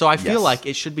to her. So I feel like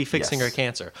it should be fixing her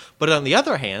cancer. But on the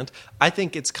other hand, I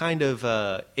think it's kind of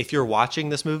if you're watching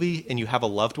this movie and you have a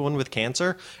loved one with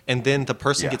cancer, and then the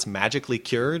person gets magically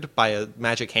cured by a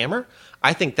magic hammer,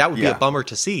 I think that would be a bummer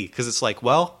to see, because it's like,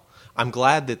 well, I'm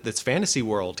glad that this fantasy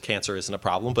world cancer isn't a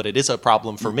problem, but it is a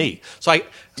problem for me. So I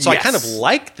kind of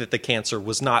like that the cancer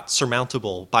was not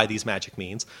surmountable by these magic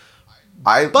means.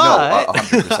 No,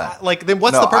 100%. Like, then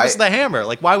what's the purpose of the hammer?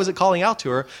 Like, why was it calling out to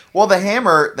her? Well, the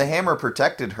hammer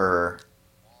protected her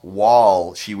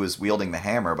while she was wielding the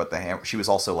hammer, but she was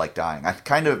also like dying. I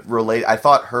kind of relate. I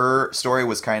thought her story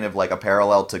was kind of like a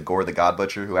parallel to Gore the God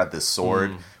Butcher, who had this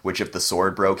sword, which if the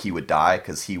sword broke, he would die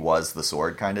because he was the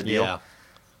sword kind of deal. Yeah.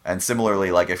 And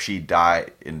similarly, like if she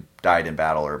died in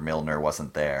battle or Mjolnir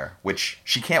wasn't there, which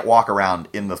she can't walk around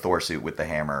in the Thor suit with the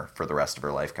hammer for the rest of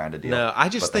her life kind of deal. No, I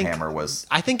just think the hammer was...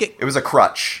 I think it was a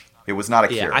crutch. It was not a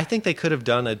cure. I think they could have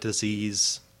done a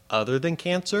disease other than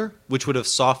cancer, which would have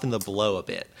softened the blow a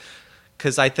bit.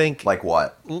 Because I think... Like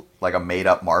what? Like a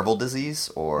made-up Marvel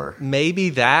disease? Or maybe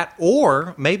that,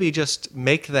 or maybe just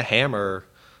make the hammer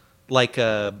like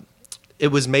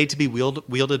it was made to be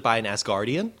wielded by an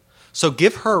Asgardian. So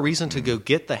give her a reason to go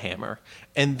get the hammer.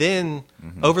 And then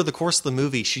over the course of the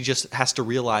movie, she just has to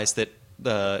realize that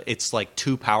it's like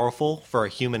too powerful for a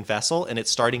human vessel, and it's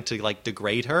starting to like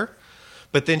degrade her.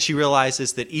 But then she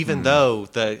realizes that even though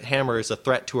the hammer is a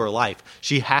threat to her life,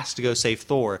 she has to go save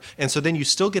Thor. And so then you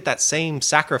still get that same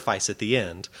sacrifice at the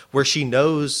end, where she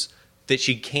knows that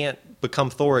she can't become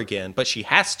Thor again, but she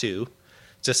has to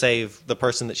save the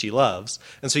person that she loves.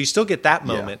 And so you still get that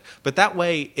moment. But that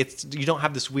way, you don't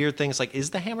have this weird thing. It's like,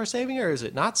 is the hammer saving her? Is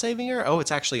it not saving her? Oh,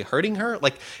 it's actually hurting her?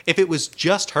 Like, if it was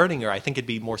just hurting her, I think it'd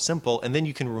be more simple. And then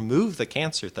you can remove the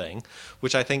cancer thing,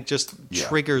 which I think just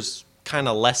triggers kind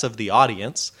of less of the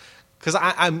audience. Because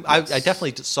I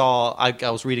definitely saw,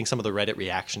 I was reading some of the Reddit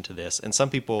reaction to this, and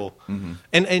some people,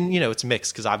 and you know, it's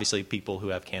mixed, because obviously people who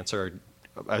have cancer are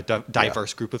a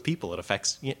diverse group of people. It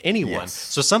affects anyone.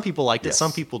 So some people liked it,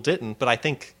 some people didn't. But I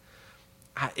think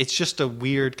it's just a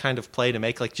weird kind of play to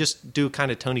make. Like, just do kind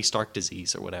of Tony Stark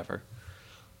disease or whatever.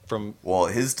 So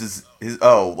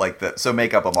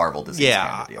make up a Marvel disease.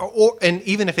 Kind of deal. Or and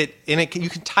even if you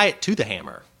can tie it to the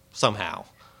hammer somehow.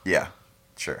 Yeah,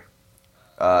 sure.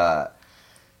 I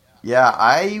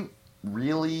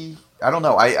don't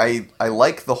know. I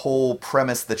like the whole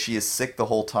premise that she is sick the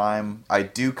whole time. I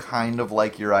do kind of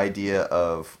like your idea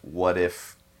of what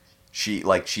if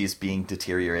she's being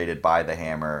deteriorated by the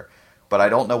hammer, but I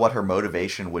don't know what her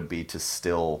motivation would be to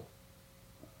still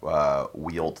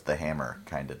wield the hammer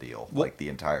kind of deal, like the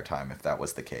entire time, if that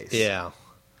was the case. Yeah.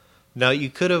 No, you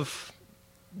could have.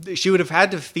 She would have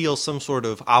had to feel some sort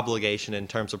of obligation in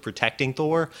terms of protecting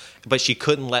Thor, but she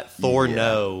couldn't let Thor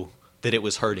know that it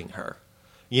was hurting her.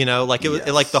 You know, like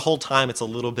like the whole time, it's a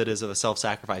little bit as of a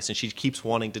self-sacrifice, and she keeps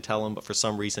wanting to tell him, but for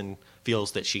some reason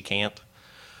feels that she can't.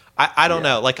 I don't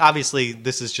know. Like, obviously,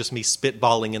 this is just me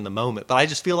spitballing in the moment, but I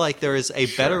just feel like there is a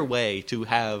better way to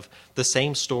have the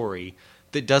same story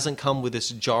that doesn't come with this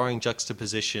jarring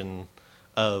juxtaposition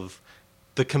of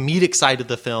the comedic side of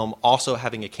the film also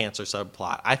having a cancer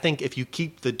subplot. I think if you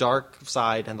keep the dark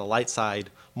side and the light side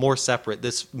more separate,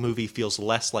 this movie feels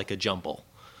less like a jumble.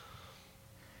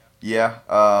 Yeah.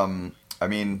 I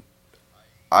mean,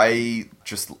 I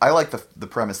like the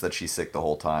premise that she's sick the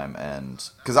whole time, and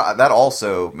because that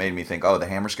also made me think, oh, the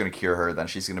hammer's going to cure her, then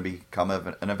she's going to become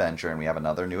an Avenger, and we have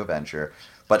another new Avenger,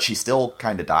 but she still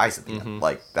kind of dies at the end.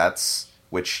 Like,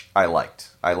 which I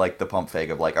liked. I liked the pump fake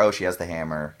of like, oh, she has the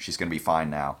hammer, she's going to be fine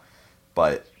now,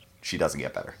 but she doesn't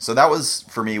get better. So that was,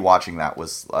 for me, watching that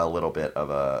was a little bit of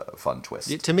a fun twist.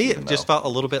 To me, it just felt a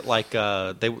little bit like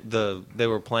they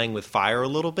were playing with fire a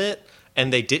little bit,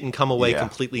 and they didn't come away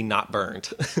completely not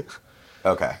burned.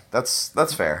 Okay,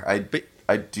 that's fair.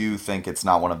 I do think it's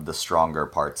not one of the stronger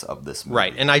parts of this movie.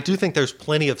 Right, and I do think there's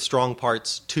plenty of strong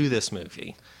parts to this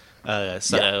movie.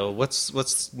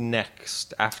 What's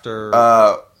next after?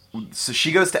 So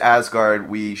she goes to Asgard.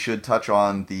 We should touch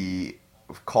on the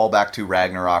callback to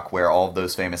Ragnarok, where all of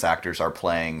those famous actors are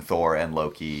playing Thor and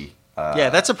Loki.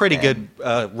 That's a pretty good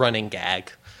running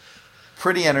gag.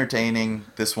 Pretty entertaining.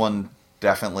 This one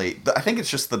definitely. I think it's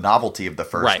just the novelty of the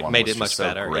first one made it much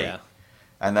better. Great. Yeah,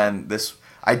 and then this,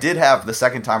 I did have the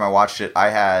second time I watched it. I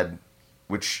had,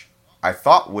 which I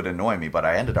thought would annoy me, but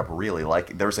I ended up really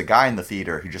liking. There was a guy in the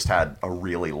theater who just had a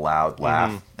really loud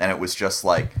laugh, and it was just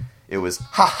like, it was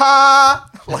ha ha,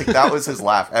 like that was his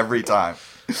laugh every time,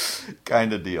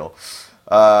 kind of deal.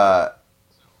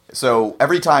 So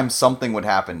every time something would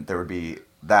happen, there would be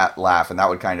that laugh, and that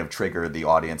would kind of trigger the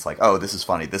audience, like, oh, this is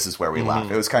funny, this is where we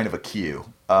laugh. It was kind of a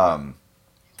cue.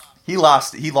 He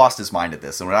lost his mind at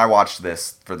this, and when I watched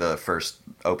this for the first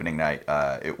opening night,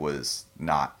 it was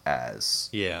not as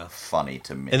funny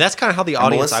to me. And that's kind of how the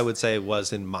audience, I would say,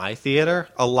 was in my theater.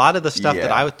 A lot of the stuff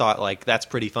that I thought, like, that's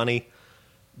pretty funny,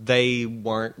 they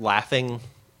weren't laughing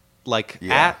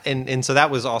at, and so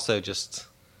that was also just,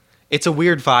 it's a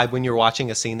weird vibe when you're watching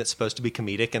a scene that's supposed to be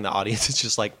comedic and the audience is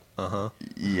just like,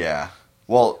 yeah.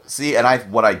 Well, see,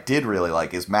 and what I did really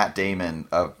like is Matt Damon,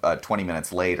 20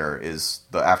 minutes later, is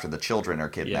after the children are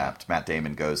kidnapped, Matt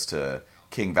Damon goes to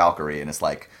King Valkyrie and is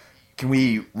like, can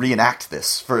we reenact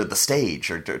this for the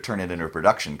stage or turn it into a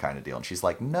production kind of deal? And she's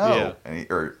like, no.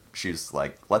 Or she's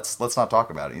like, let's not talk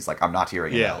about it. And he's like, I'm not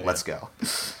hearing it now. Let's go.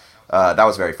 That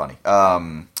was very funny.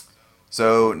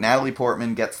 So Natalie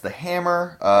Portman gets the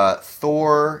hammer.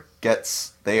 Thor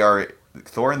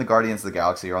and the Guardians of the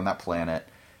Galaxy are on that planet.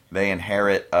 They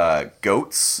inherit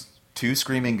goats, 2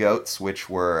 screaming goats, which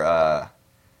were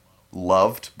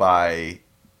loved by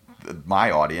my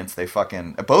audience. They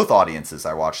both audiences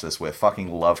I watched this with fucking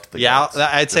loved the goats. Yeah,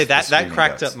 I'd say that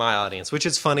cracked up my audience, which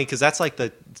is funny because that's like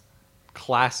the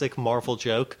classic Marvel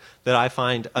joke that I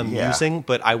find amusing,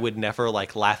 but I would never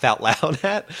like laugh out loud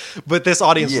at. But this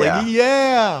audience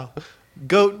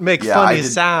goat make funny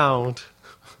sound.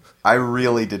 I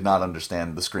really did not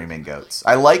understand the screaming goats.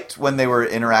 I liked when they were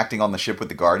interacting on the ship with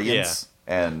the Guardians,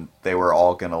 and they were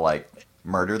all gonna like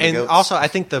murder the goats. And also, I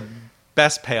think the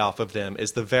best payoff of them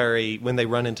is when they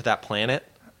run into that planet.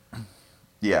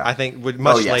 Yeah, I think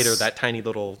much later, that tiny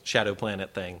little shadow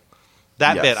planet thing.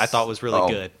 That bit I thought was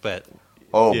really good, but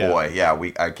boy,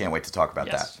 I can't wait to talk about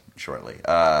that shortly.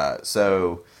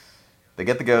 So they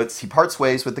get the goats. He parts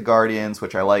ways with the Guardians,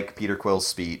 which I like Peter Quill's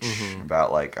speech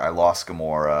about, like, I lost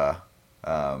Gamora,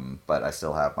 but I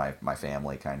still have my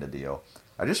family kind of deal.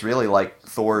 I just really like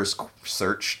Thor's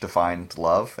search to find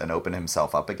love and open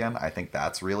himself up again. I think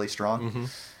that's really strong,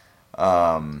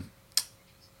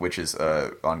 which is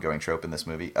an ongoing trope in this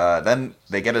movie. Then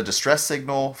they get a distress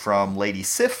signal from Lady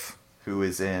Sif, who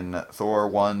is in Thor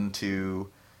 1, 2,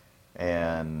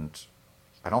 and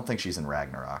I don't think she's in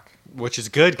Ragnarok. Which is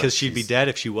good, because she'd be dead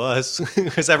if she was,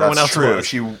 because everyone else was.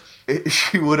 She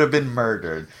would have been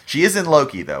murdered. She is in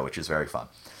Loki, though, which is very fun.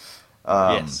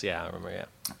 I remember,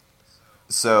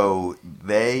 So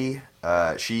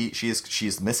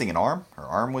she's missing an arm. Her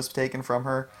arm was taken from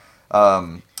her.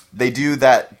 They do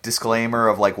that disclaimer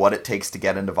of like what it takes to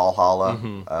get into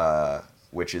Valhalla,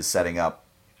 which is setting up.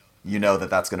 You know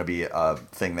that's going to be a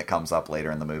thing that comes up later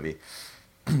in the movie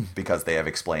because they have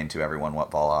explained to everyone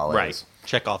what Valhalla is.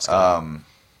 Chekhov's gun.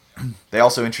 They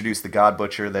also introduce the God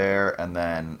Butcher there, and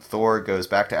then Thor goes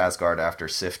back to Asgard after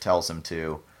Sif tells him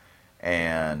to,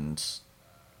 and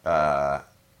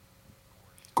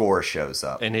Gore shows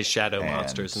up. And his shadow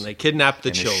monsters, and they kidnap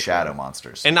the children. His shadow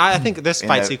monsters. And I think this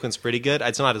fight sequence is pretty good.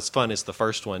 It's not as fun as the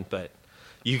first one, but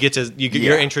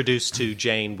you're introduced to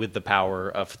Jane with the power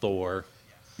of Thor.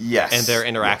 Yes. And their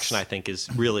interaction, I think, is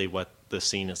really what the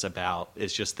scene is about.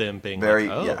 It's just them being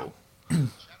The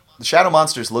shadow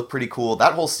monsters look pretty cool.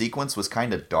 That whole sequence was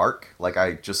kind of dark.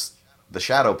 The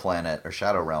Shadow Planet or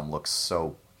Shadow Realm looks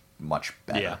so much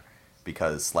better. Yeah.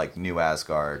 Because, New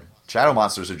Asgard, shadow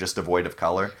monsters are just devoid of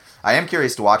color. I am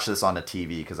curious to watch this on a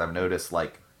TV because I've noticed,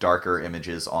 darker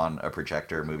images on a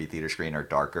projector movie theater screen are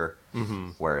darker.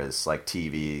 Mm-hmm. Whereas,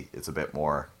 TV, it's a bit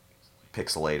more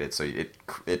pixelated. So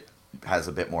it has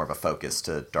a bit more of a focus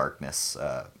to darkness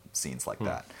scenes like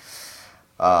that.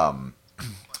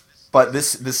 But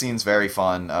this scene's very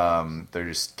fun. They're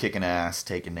just kicking ass,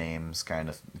 taking names, kind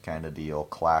of deal.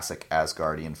 Classic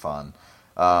Asgardian fun.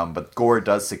 But Gore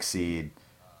does succeed.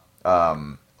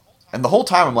 And the whole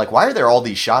time I'm like, why are there all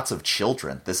these shots of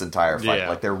children this entire fight?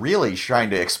 Yeah. They're really trying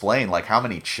to explain how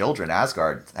many children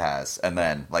Asgard has, and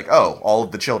then all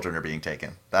of the children are being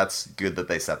taken. That's good that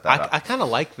they set that up. I kind of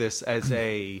like this as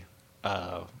a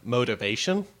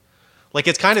motivation.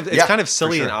 It's kind of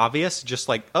silly and obvious. Just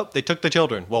they took the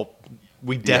children. Well,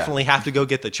 we definitely have to go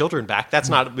get the children back. That's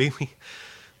not we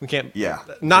can't. Yeah,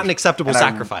 not an acceptable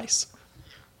sacrifice.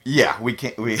 We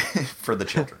can't. We for the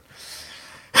children.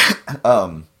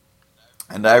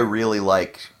 And I really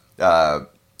like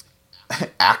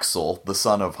Axel, the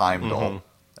son of Heimdall,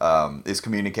 is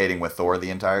communicating with Thor the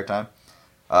entire time.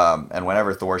 And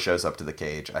whenever Thor shows up to the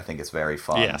cage, I think it's very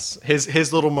fun. Yes,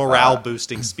 his little morale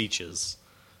boosting speeches.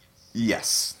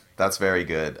 Yes, that's very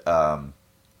good.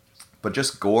 But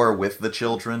just Gore with the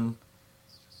children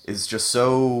is just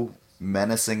so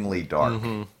menacingly dark,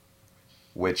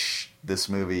 which this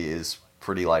movie is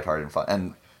pretty lighthearted and fun.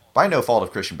 And by no fault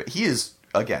of Christian Bale,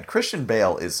 Christian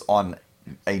Bale is on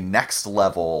a next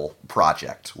level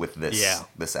project with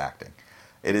this acting.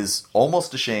 It is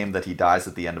almost a shame that he dies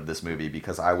at the end of this movie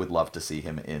because I would love to see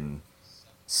him in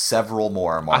several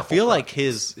more Marvel I feel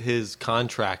projects. like his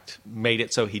contract made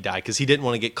it so he died because he didn't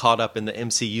want to get caught up in the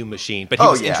MCU machine, but he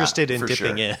was interested in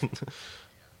dipping in.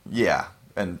 Yeah,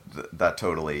 and that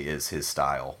totally is his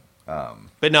style.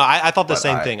 But no, I thought the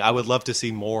same thing. I would love to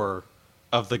see more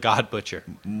of the God Butcher.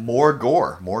 More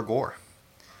gore.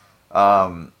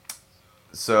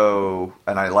 So,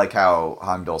 and I like how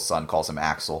Heimdall's son calls him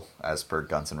Axel, as per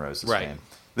Guns N' Roses fame.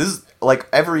 This is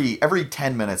every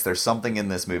 10 minutes there's something in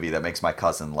this movie that makes my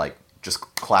cousin just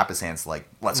clap his hands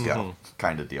let's go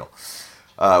kind of deal.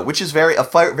 Which is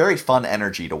very fun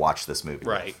energy to watch this movie.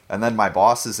 Right. With. And then my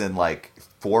boss is in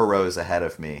 4 rows ahead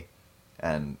of me,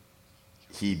 and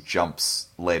he jumps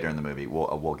later in the movie.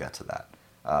 We'll get to that.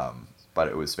 But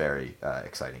it was very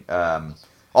exciting.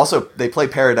 Also, they play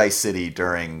Paradise City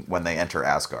when they enter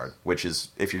Asgard, which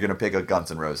is, if you're going to pick a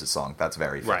Guns N' Roses song, that's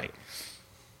very fun.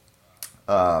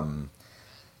 Right.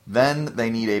 Then they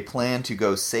need a plan to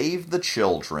go save the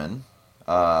children.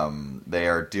 They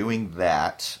are doing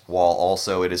that while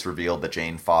also it is revealed that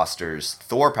Jane Foster's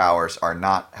Thor powers are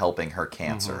not helping her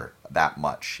cancer that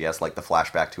much. She has the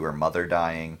flashback to her mother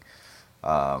dying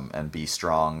and be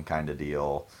strong kind of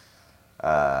deal.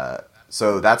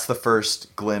 So that's the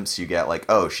first glimpse you get,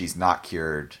 she's not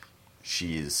cured,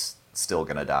 she's still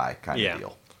gonna die kind of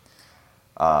deal.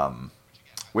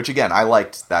 Which again, I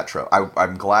liked that trope.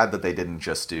 I'm glad that they didn't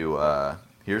just do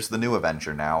here's the new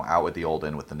Avenger now, out with the old,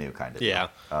 in with the new kind of deal.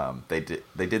 They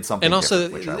did something. And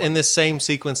also in this same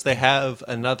sequence, they have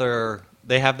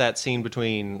that scene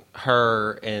between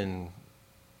her and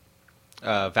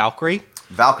Valkyrie.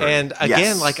 And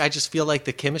again, I just feel like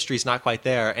the chemistry's not quite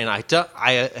there, and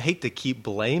I hate to keep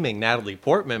blaming Natalie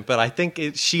Portman, but I think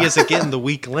she is again the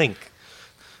weak link.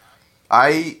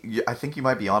 I think you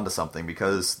might be onto something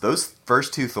because those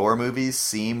first 2 Thor movies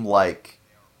seem like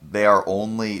they are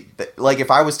only if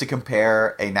I was to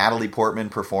compare a Natalie Portman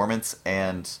performance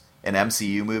and an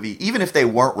MCU movie, even if they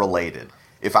weren't related,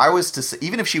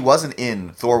 even if she wasn't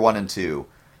in Thor 1 and 2.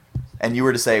 And you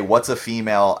were to say, what's a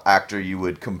female actor you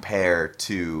would compare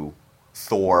to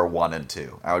Thor 1 and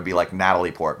 2? I would be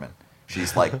Natalie Portman.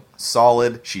 She's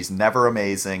solid. She's never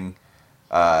amazing.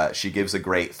 She gives a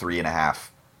great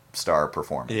 3.5-star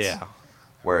performance. Yeah.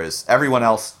 Whereas everyone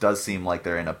else does seem like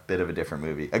they're in a bit of a different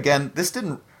movie. Again,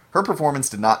 her performance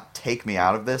did not take me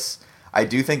out of this. I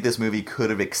do think this movie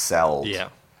could have excelled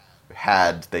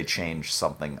had they changed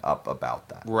something up about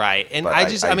that. Right. And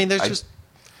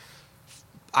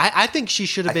I think she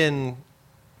should have been.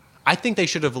 I think they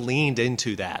should have leaned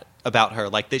into that about her,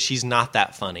 like that she's not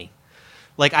that funny.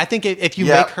 Like, I think if you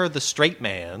Yeah. make her the straight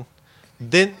man,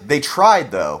 then They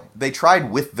tried, though. They tried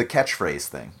with the catchphrase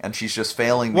thing, and she's just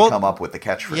failing to come up with the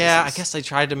catchphrases. yeah, I guess they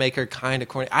tried to make her kind of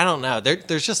corny. I don't know.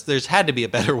 There's had to be a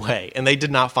better way, and they did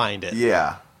not find it.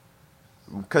 Yeah.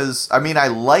 Because, I mean, I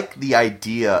like the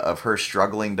idea of her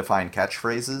struggling to find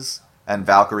catchphrases, and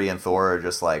Valkyrie and Thor are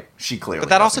just like, she clearly But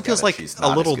that also doesn't feels get it. like She's a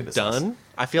not as little good as us. done.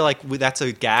 I feel like that's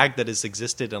a gag that has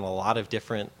existed in a lot of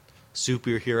different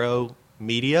superhero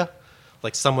media.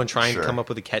 Like someone trying Sure. to come up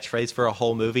with a catchphrase for a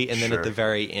whole movie, and then Sure. at the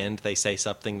very end they say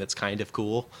something that's kind of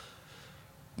cool.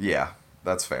 Yeah,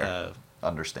 that's fair. Uh,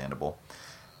 Understandable.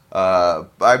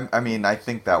 I mean, I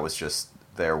think that was just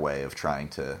their way of trying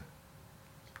to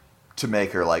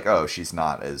make her like, oh, she's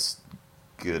not as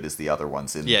good as the other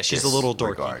ones in Yeah, she's this a little dorky.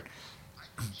 regard.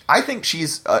 I think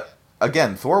she's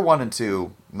again, Thor 1 and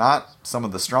 2, not some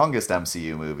of the strongest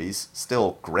MCU movies,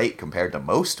 still great compared to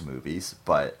most movies,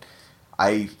 but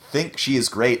I think she is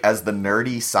great as the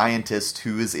nerdy scientist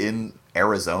who is in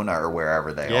Arizona or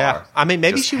wherever they are. I mean,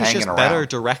 maybe she was hanging just better around.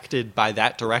 directed by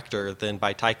that director than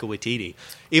by Taika Waititi.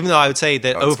 Even though I would say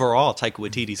that overall, Taika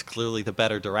Waititi's clearly the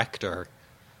better director.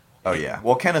 Oh yeah.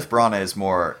 Well, Kenneth Branagh is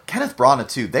more. Kenneth Branagh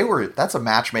too. That's a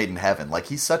match made in heaven. Like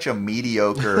he's such a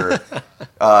mediocre,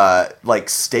 like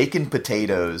steak and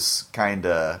potatoes kind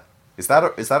of. Is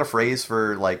that a phrase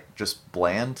for like just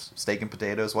bland steak and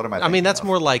potatoes? What am I? I mean, thinking that's of?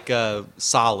 more like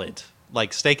solid.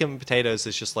 Like steak and potatoes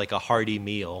is just like a hearty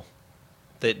meal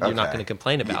that you're not Okay. going to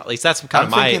complain about. At least that's kind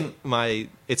of thinking- my.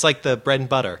 It's like the bread and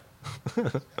butter.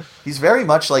 He's very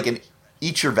much like an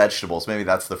eat your vegetables. Maybe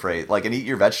that's the phrase. Like an eat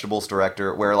your vegetables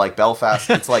director. Where like Belfast,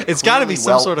 it's like It's got to be clearly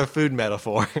some sort of food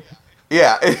metaphor.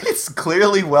 Yeah, it's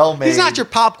clearly well made. He's not your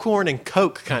popcorn and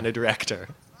Coke kind of director.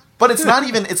 But it's not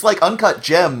even. It's like Uncut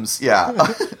Gems. Yeah,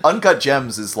 Uncut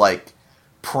Gems is like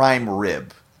prime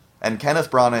rib, and Kenneth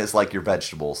Branagh is like your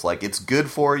vegetables. Like it's good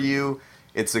for you.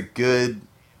 It's a good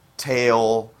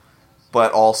tale,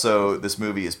 but also this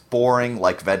movie is boring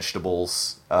like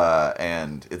vegetables,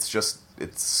 and it's just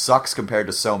it sucks compared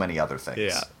to so many other things.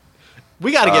 Yeah,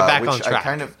 we got to get back which on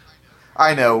track.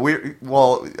 I know.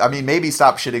 Well, I mean, maybe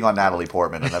stop shitting on Natalie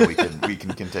Portman, and then we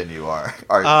can continue our.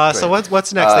 So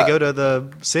what's next? They go to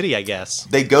the city, I guess.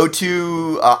 They go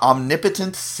to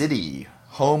Omnipotent City,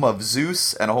 home of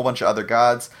Zeus and a whole bunch of other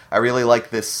gods. I really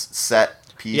like this set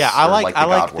piece. Yeah, I like the I god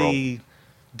like world. the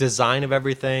design of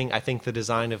everything. I think the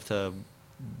design of the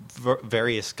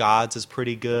various gods is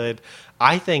pretty good.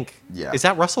 I think. Yeah. Is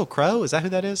that Russell Crowe? Is that who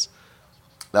that is?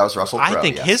 That was Russell Crowe. I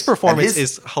think yes. his And performance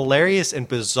is hilarious and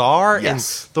bizarre,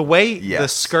 Yes. and the way the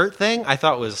Yes. skirt thing I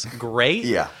thought was great.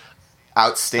 Yeah,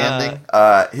 outstanding.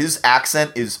 His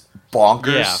accent is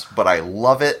bonkers, Yeah. but I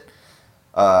love it.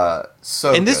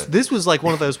 So And good. this was like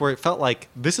one of those where it felt like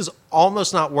this is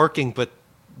almost not working, but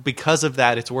because of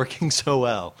that, it's working so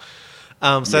well.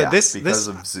 So Yeah, this because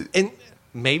of Zeus. and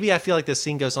maybe I feel like this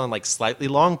scene goes on like slightly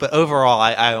long, but overall,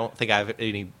 I don't think I have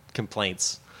any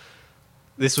complaints.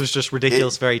 This was just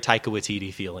ridiculous, very Taika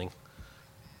Waititi feeling.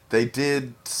 They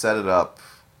did set it up,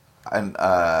 and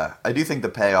I do think the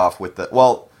payoff with the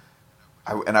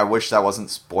I wish that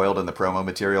wasn't spoiled in the promo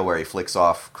material where he flicks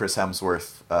off Chris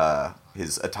Hemsworth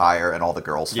his attire and all the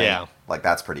girls faint. Yeah. Like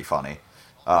that's pretty funny.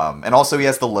 And also he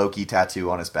has the Loki tattoo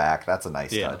on his back. That's a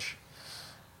nice touch.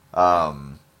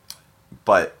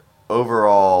 But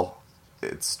overall,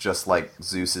 it's just like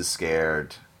Zeus is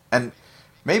scared, and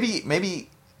maybe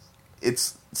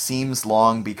it seems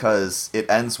long because it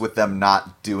ends with them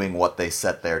not doing what they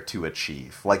set there to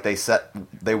achieve. Like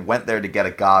they went there to get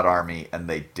a god army and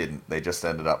they didn't. They just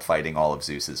ended up fighting all of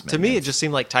Zeus's minions. To me, it just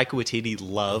seemed like Taika Waititi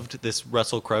loved this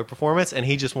Russell Crowe performance, and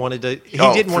he just wanted to. He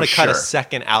Oh, didn't want for to cut a sure.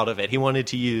 second out of it. He wanted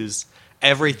to use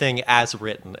everything as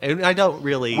written, and I don't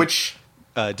really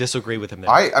disagree with him there.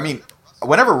 I mean,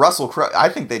 whenever Russell Crowe, I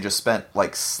think they just spent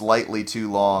like slightly too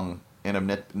long in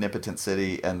Omnipotent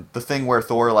City, and the thing where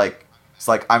Thor like it's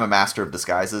like I'm a master of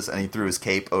disguises, and he threw his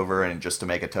cape over and just to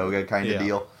make a toga kind of Yeah.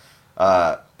 deal.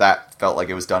 That felt like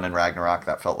it was done in Ragnarok.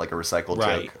 That felt like a recycled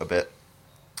Right. joke a bit.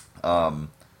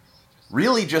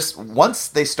 Really, just once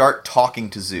they start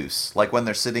talking to Zeus, like when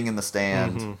they're sitting in the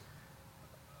stand.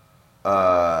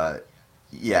 Yeah,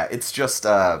 it's just.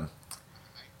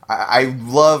 I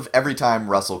love every time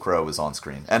Russell Crowe is on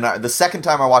screen. And the second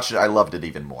time I watched it, I loved it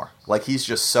even more. Like, he's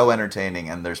just so entertaining,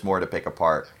 and there's more to pick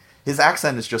apart. His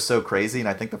accent is just so crazy, and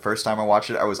I think the first time I watched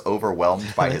it, I was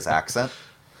overwhelmed by his accent.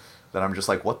 That I'm just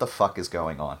like, what the fuck is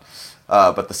going on?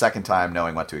 But the second time,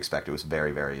 knowing what to expect, it was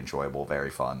very, very enjoyable, very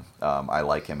fun. I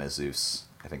like him as Zeus.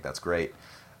 I think that's great.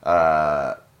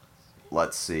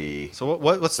 let's see. So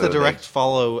what's So the direct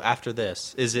follow after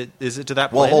this? Is it to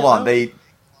that Well, planet? hold on. though?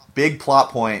 Big plot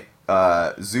point.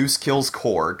 Zeus kills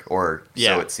Korg, or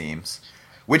Yeah. so it seems.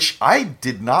 Which I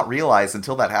did not realize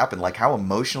until that happened, like how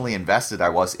emotionally invested I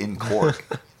was in Korg.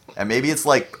 And maybe it's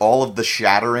like all of the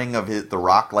shattering of the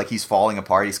rock, like he's falling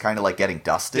apart. He's kind of like getting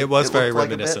dusted. It was very looked like a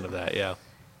reminiscent bit. of that, yeah.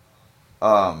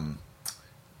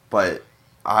 But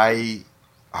I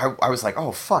was like,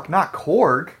 oh fuck, not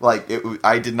Korg. Like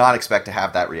I did not expect to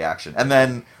have that reaction, and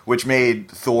then which made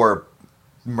Thor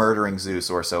murdering Zeus,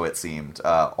 or so it seemed,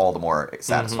 all the more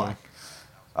satisfying.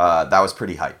 That was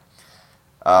pretty hype.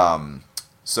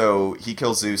 So he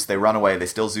kills Zeus. They run away. They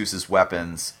steal Zeus's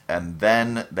weapons, and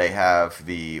then they have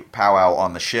the powwow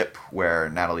on the ship where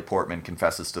Natalie Portman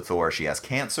confesses to Thor she has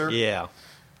cancer. Yeah.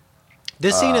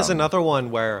 This scene is another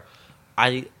one where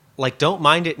I don't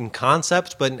mind it in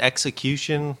concept, but in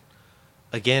execution,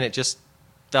 again, it just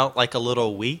felt like a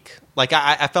little weak. Like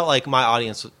I felt like my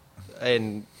audience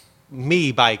and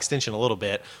me by extension a little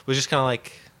bit was just kind of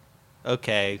like,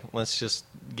 okay, let's just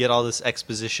get all this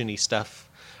exposition-y stuff.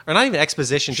 Or not even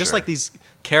exposition, just Sure. like these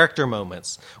character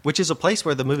moments, which is a place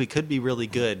where the movie could be really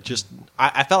good. Just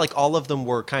I felt like all of them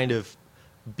were kind of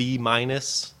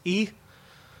B-E.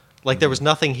 Like there was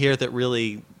nothing here that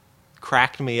really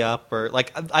cracked me up, or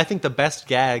like I think the best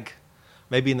gag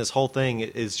maybe in this whole thing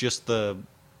is just the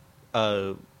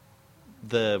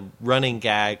running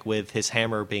gag with his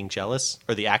hammer being jealous,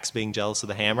 or the axe being jealous of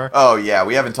the hammer. Oh yeah,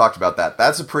 we haven't talked about that.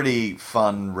 That's a pretty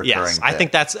fun recurring. Yes, I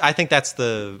think that's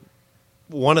the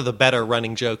one of the better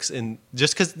running jokes, in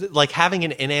just because like having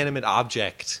an inanimate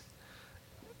object.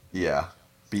 Yeah.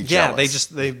 Be Yeah, jealous.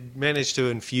 they managed to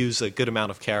infuse a good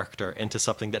amount of character into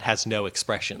something that has no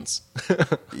expressions.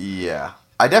 Yeah.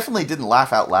 I definitely didn't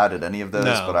laugh out loud at any of those,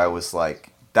 No. but I was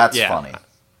like, that's Yeah. funny.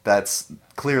 That's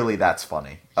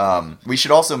funny. We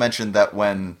should also mention that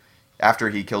after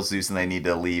he kills Zeus and they need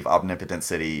to leave Omnipotent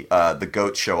City, the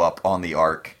goats show up on the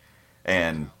Ark,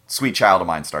 and Sweet Child of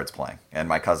Mine starts playing, and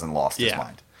my cousin lost his Yeah.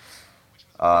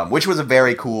 mind. Which was a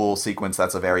very cool sequence.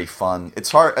 That's a very fun.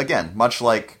 It's hard, again, much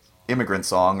like Immigrant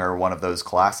Song or one of those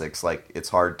classics. Like it's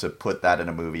hard to put that in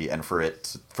a movie and for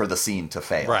the scene to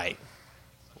fail. Right.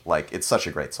 Like it's such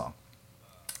a great song.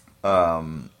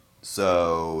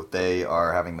 So they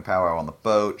are having the powwow on the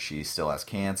boat. She still has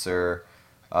cancer.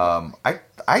 I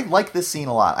like this scene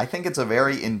a lot. I think it's a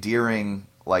very endearing,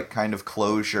 like, kind of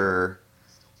closure.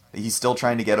 He's still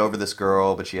trying to get over this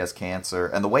girl, but she has cancer.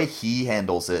 And the way he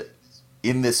handles it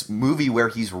in this movie where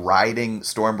he's riding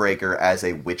Stormbreaker as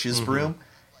a witch's broom,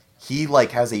 he,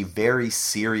 like, has a very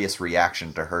serious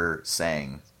reaction to her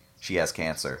saying she has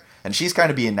cancer. And she's kind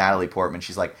of being Natalie Portman.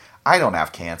 She's like, I don't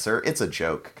have cancer. It's a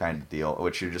joke kind of deal,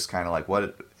 which you're just kind of like,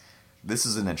 what? This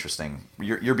is an interesting...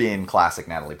 You're being classic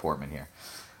Natalie Portman here.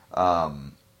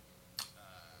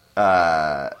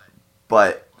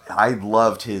 But I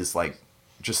loved his, like,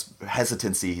 just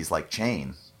hesitancy. He's like,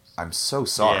 Jane, I'm so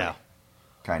sorry. Yeah.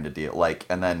 Kind of deal. Like,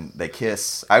 and then they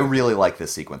kiss. I really like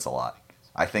this sequence a lot.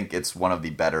 I think it's one of the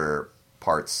better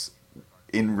parts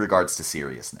in regards to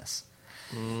seriousness.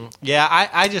 Yeah,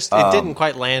 I just it didn't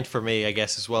quite land for me, I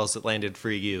guess, as well as it landed for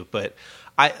you. But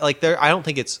I don't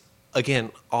think it's,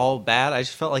 again, all bad. I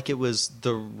just felt like it was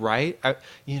the right,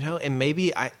 and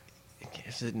maybe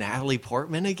is it Natalie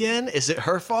Portman again? Is it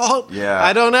her fault? Yeah.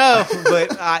 I don't know,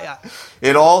 but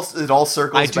It all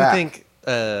circles I do back. think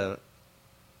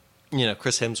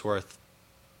Chris Hemsworth,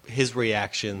 his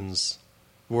reactions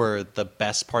were the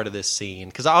best part of this scene,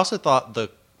 because I also thought the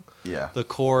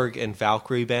Korg and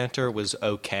Valkyrie banter was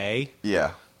okay.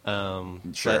 Yeah. Sure.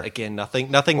 Sure. But again,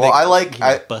 nothing. Well,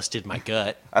 I busted my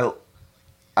gut.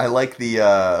 I like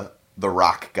the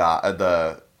rock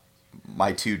guy,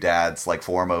 my two dads like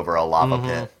form over a lava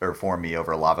pit, or form me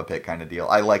over a lava pit kind of deal.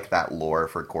 I like that lore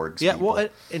for Korg's Yeah, people. well,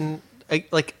 and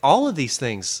like all of these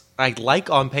things, I like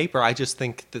on paper. I just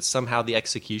think that somehow the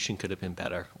execution could have been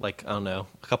better. Like, I don't know,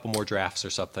 a couple more drafts or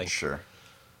something. Sure.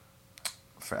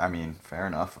 I mean, fair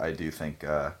enough. I do think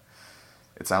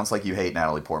it sounds like you hate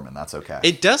Natalie Portman. That's okay.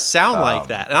 It does sound like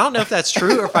that, and I don't know if that's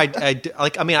true or if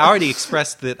I already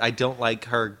expressed that I don't like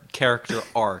her character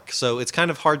arc, so it's kind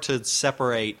of hard to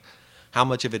separate how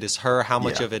much of it is her, how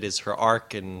much of it is her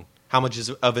arc, and how much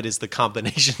of it is the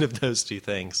combination of those two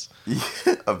things.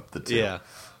 of the two. Yeah.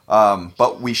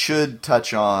 But we should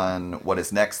touch on what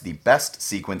is next, the best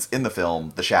sequence in the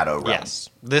film, the Shadow Realm. Yes.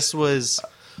 This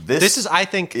is, I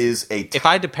think, is if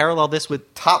I had to parallel this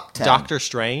with top 10. Doctor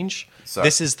Strange,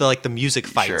 this is the music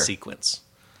fight Sure. sequence.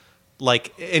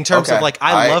 Like, in terms of, Okay.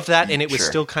 I loved that, and it was Sure.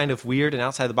 still kind of weird and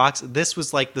outside the box. This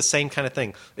was, like, the same kind of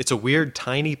thing. It's a weird,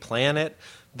 tiny planet.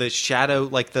 the shadow,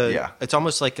 like the Yeah. it's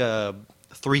almost like a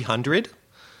 300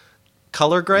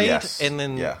 color grade, Yes. and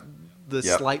then Yeah. the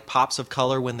Yep. slight pops of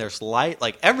color when there's light.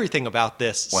 Like everything about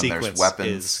this When there's sequence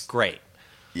weapons. is great.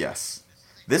 Yes.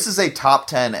 This is a top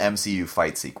 10 MCU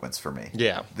fight sequence for me.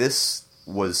 Yeah. This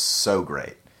was so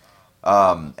great.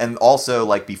 And also,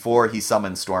 like, before he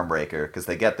summons Stormbreaker, because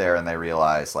they get there and they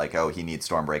realize, like, oh, he needs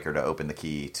Stormbreaker to open the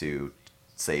key to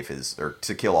save his, or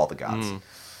to kill all the gods.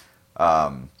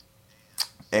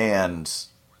 And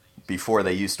before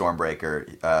they use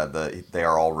Stormbreaker, they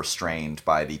are all restrained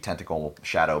by the tentacle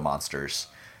shadow monsters.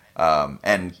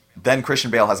 And then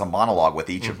Christian Bale has a monologue with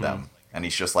each of them, and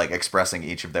he's just like expressing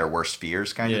each of their worst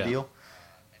fears, kind of deal.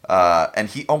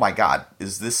 And oh my God,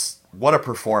 what a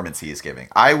performance he is giving!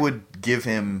 I would give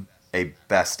him a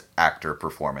Best Actor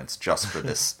performance just for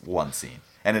this one scene,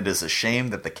 and it is a shame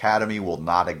that the Academy will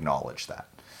not acknowledge that.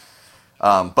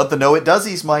 But the Know It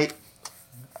Doesies might.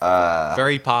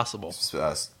 Very possible.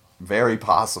 Very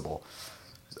possible.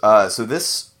 So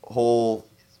this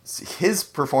his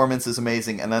performance is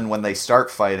amazing, and then when they start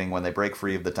fighting, when they break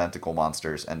free of the tentacle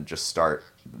monsters and just start,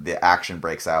 the action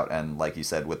breaks out, and like you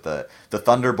said, with the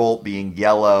Thunderbolt being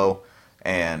yellow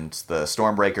and the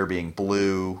Stormbreaker being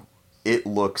blue, it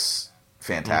looks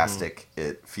fantastic.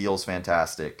 It feels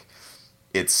fantastic.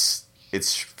 It's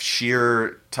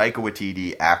sheer Taika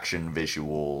Waititi action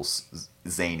visuals,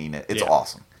 zaniness. It's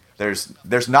awesome.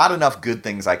 There's not enough good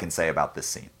things I can say about this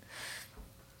scene.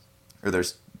 Or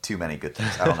there's too many good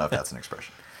things. I don't know if that's an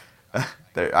expression.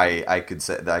 I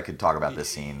could talk about this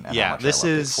scene and how much this I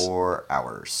loved is it for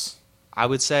hours. I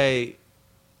would say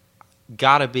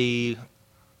gotta be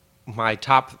my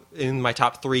top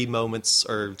 3 moments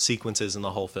or sequences in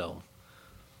the whole film.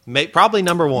 Probably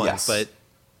number 1, Yes. but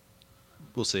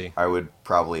we'll see. I would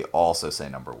probably also say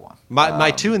number 1. My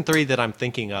 2 and 3 that I'm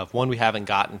thinking of, one we haven't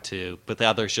gotten to, but the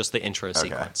other is just the intro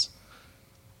sequence.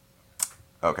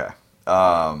 Okay.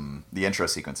 The intro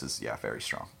sequence is, very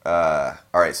strong. All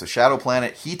right, so Shadow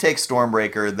Planet, he takes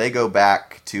Stormbreaker. They go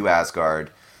back to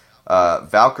Asgard.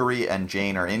 Valkyrie and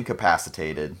Jane are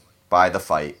incapacitated by the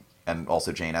fight, and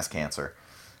also Jane has cancer.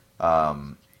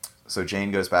 So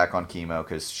Jane goes back on chemo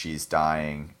because she's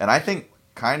dying. And I think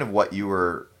kind of what you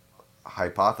were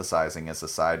hypothesizing as a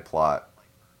side plot,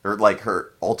 or like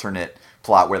her alternate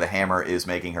plot where the hammer is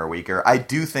making her weaker, I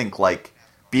do think, like,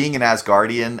 being an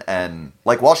Asgardian, and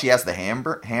like while she has the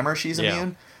hammer, she's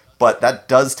immune, but that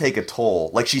does take a toll.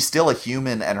 Like, she's still a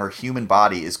human, and her human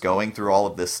body is going through all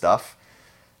of this stuff,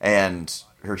 and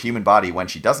her human body, when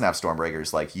she doesn't have Stormbreaker,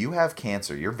 is like, you have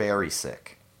cancer, you're very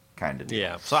sick, kind of deal.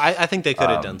 Yeah, so I think they could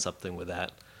have done something with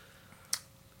that.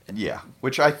 Yeah,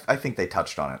 which I think they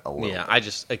touched on it a little. Yeah, bit. I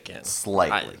just, again,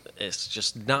 Slightly. it's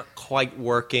just not quite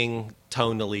working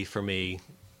tonally for me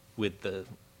with the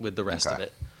rest of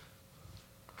it.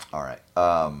 All right.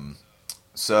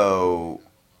 So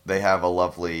they have a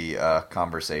lovely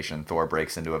conversation. Thor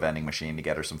breaks into a vending machine to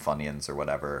get her some Funyuns or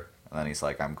whatever. And then he's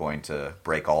like, I'm going to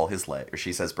break all his legs. Or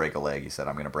she says, break a leg. He said,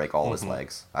 I'm going to break all his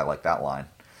legs. I like that line.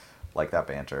 Like that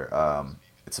banter.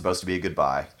 It's supposed to be a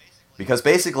goodbye. Because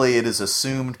basically it is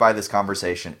assumed by this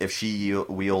conversation, if she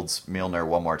wields Mjolnir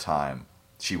one more time,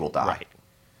 she will die.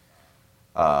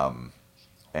 Right.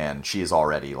 And she is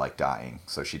already, like, dying.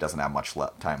 So she doesn't have much time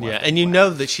left. Yeah, and you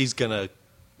know that she's going to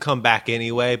come back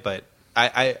anyway, but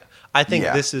I think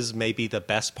this is maybe the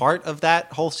best part of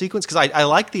that whole sequence, because I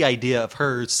like the idea of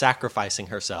her sacrificing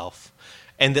herself,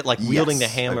 and that, like, wielding the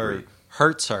hammer agreed.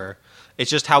 hurts her.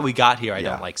 It's just how we got here I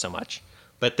don't like so much.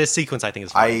 But this sequence I think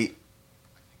is fun.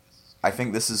 I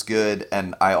think this is good,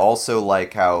 and I also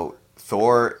like how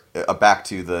Thor, back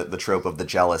to the trope of the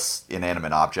jealous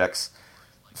inanimate objects,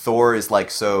 Thor is,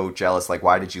 like, so jealous, like,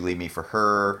 why did you leave me for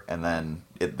her? And then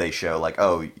they show, like,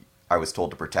 oh, I was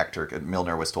told to protect her.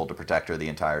 Mjolnir was told to protect her the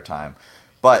entire time.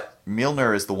 But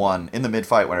Mjolnir is the one, in the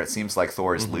mid-fight, when it seems like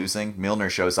Thor is losing, Mjolnir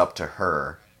shows up to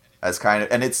her as kind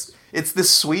of... And it's this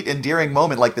sweet, endearing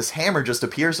moment. Like, this hammer just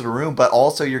appears in a room, but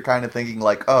also you're kind of thinking,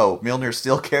 like, oh, Mjolnir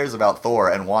still cares about Thor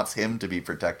and wants him to be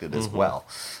protected as well.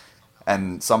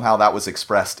 And somehow that was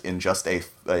expressed in just a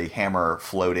hammer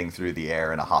floating through the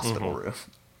air in a hospital room.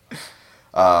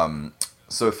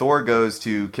 So Thor goes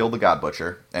to kill the God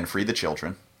Butcher and free the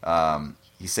children.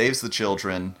 He saves the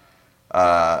children.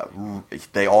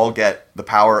 They all get the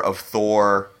power of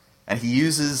Thor, and he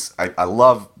uses... I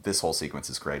love this whole sequence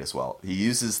is great as well. He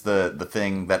uses the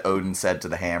thing that Odin said to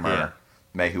the hammer. Yeah.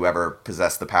 May whoever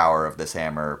possess the power of this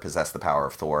hammer possess the power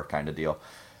of Thor, kind of deal.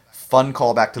 Fun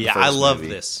callback to the first movie. I love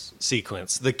this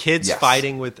sequence. The kids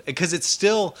fighting with... Because it's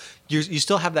still... you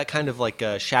still have that kind of like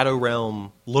a Shadow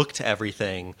Realm look to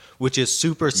everything, which is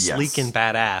super sleek and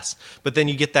badass. But then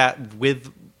you get that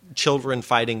with children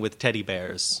fighting with teddy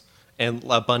bears and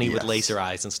a bunny with laser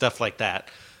eyes and stuff like that.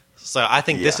 So I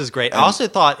think this is great. I also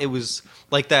thought it was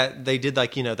like that they did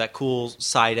like, that cool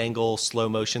side angle slow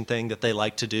motion thing that they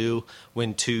like to do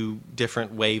when two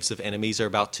different waves of enemies are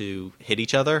about to hit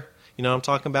each other. You know what I'm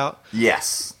talking about?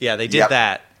 Yes. Yeah, they did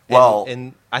that.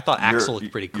 And I thought Axel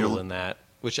looked pretty cool in that.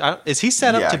 Is he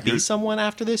set up to be someone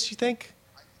after this, you think?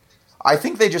 I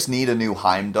think they just need a new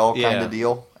Heimdall kind of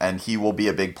deal, and he will be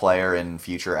a big player in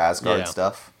future Asgard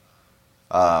stuff.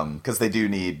 Because they do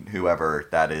need whoever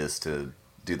that is to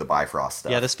do the Bifrost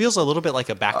stuff. Yeah, this feels a little bit like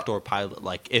a backdoor pilot.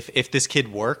 Like, if this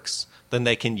kid works, then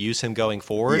they can use him going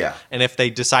forward. Yeah. And if they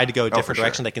decide to go a different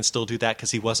direction, they can still do that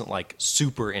because he wasn't, like,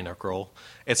 super integral.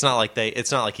 It's not like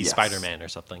he's Spider-Man or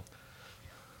something.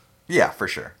 Yeah, for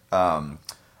sure.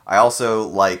 I also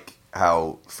like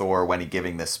how Thor, when he's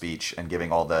giving this speech and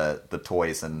giving all the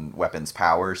toys and weapons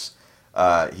powers,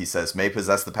 he says, may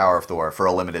possess the power of Thor for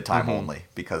a limited time only,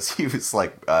 because he was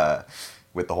like,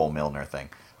 with the whole Mjolnir thing.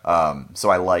 So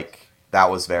I like, that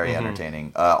was very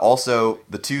entertaining. Also,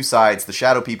 the two sides, the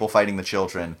shadow people fighting the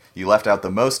children, you left out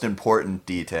the most important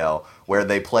detail, where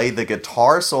they play the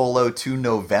guitar solo to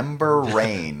November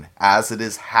Rain as it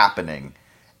is happening.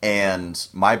 And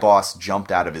my boss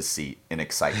jumped out of his seat in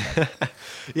excitement.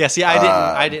 Yeah, see,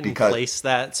 I didn't place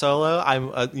that solo. I'm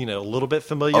a little bit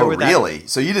familiar with that. Oh, really?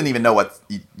 So you didn't even know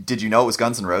did you know it was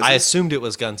Guns N' Roses? I assumed it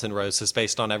was Guns N' Roses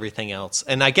based on everything else.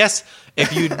 And I guess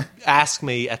if you'd asked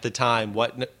me at the time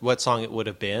what song it would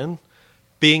have been,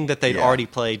 being that they'd already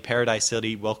played Paradise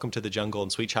City, Welcome to the Jungle,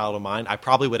 and Sweet Child of Mine, I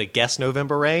probably would have guessed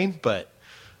November Rain, but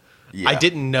I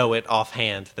didn't know it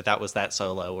offhand that was that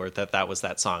solo or that was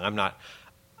that song. I'm not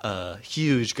a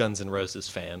huge Guns N' Roses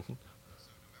fan.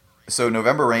 So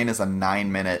November Rain is a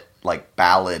 9-minute like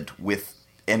ballad with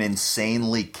an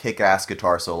insanely kick-ass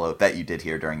guitar solo that you did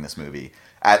hear during this movie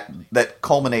that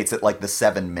culminates at like the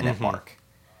 7-minute mark.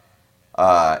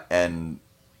 And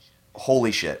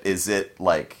holy shit, is it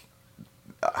like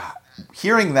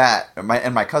hearing that,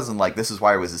 and my cousin, like, this is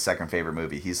why it was his second favorite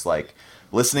movie. He's like,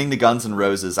 listening to Guns N'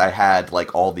 Roses, I had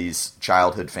like all these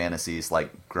childhood fantasies,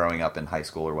 like growing up in high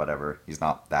school or whatever. He's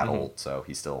not that old, so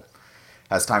he still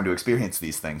has time to experience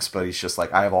these things. But he's just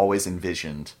like, I have always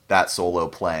envisioned that solo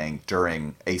playing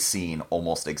during a scene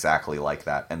almost exactly like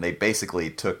that. And they basically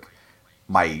took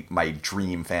my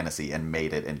dream fantasy and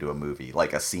made it into a movie,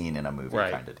 like a scene in a movie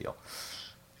kind of deal,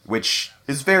 which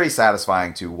is very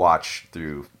satisfying to watch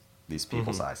through these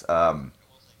people's eyes.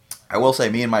 I will say,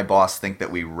 me and my boss think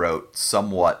that we wrote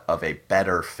somewhat of a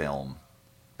better film.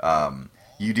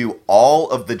 You do all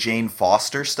of the Jane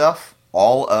Foster stuff,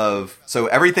 so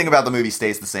everything about the movie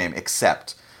stays the same,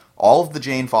 except all of the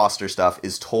Jane Foster stuff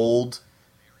is told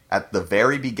at the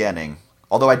very beginning.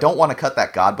 Although I don't want to cut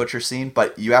that God Butcher scene,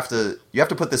 but you have to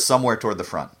put this somewhere toward the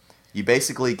front. You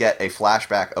basically get a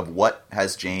flashback of what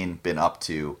has Jane been up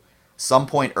to some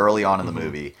point early on in the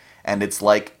movie, and it's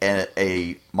like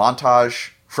a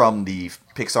montage from the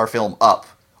Pixar film Up,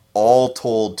 all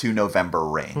told to November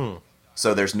Rain.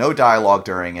 So there's no dialogue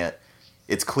during it.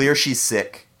 It's clear she's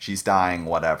sick, she's dying,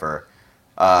 whatever.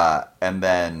 And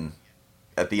then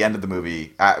at the end of the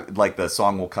movie, like the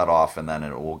song will cut off and then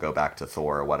it will go back to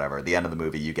Thor or whatever. At the end of the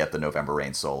movie, you get the November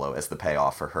Rain solo as the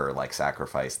payoff for her like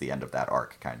sacrifice, the end of that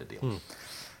arc kind of deal.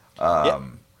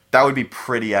 That would be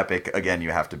pretty epic. Again,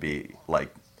 you have to be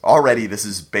like, already this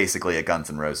is basically a Guns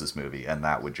N' Roses movie, and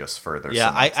that would just further.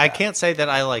 Yeah, I can't say that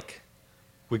I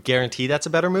would guarantee that's a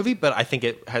better movie, but I think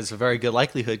it has a very good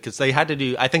likelihood because they had to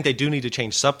do. I think they do need to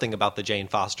change something about the Jane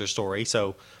Foster story,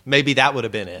 so maybe that would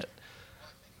have been it.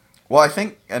 Well, I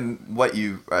think, and what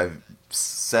you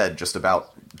said just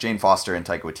about Jane Foster and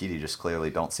Taika Waititi just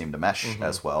clearly don't seem to mesh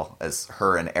as well as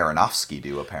her and Aronofsky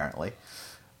do, apparently.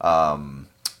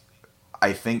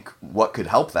 I think what could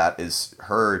help that is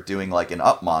her doing like an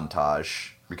Up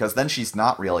montage, because then she's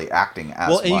not really acting as much.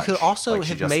 Well, and you could also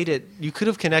have made it. You could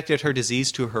have connected her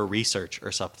disease to her research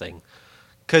or something,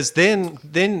 because then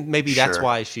maybe that's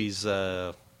why she's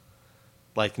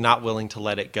like not willing to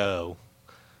let it go.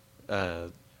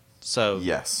 So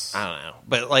yes, I don't know,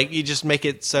 but like you just make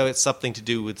it so it's something to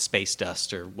do with space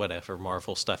dust or whatever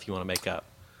Marvel stuff you want to make up.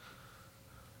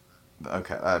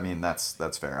 Okay, I mean that's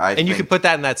fair. And you can put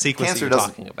that in that sequence that you're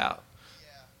talking about.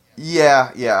 Yeah,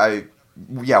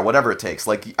 whatever it takes.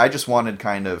 Like, I just wanted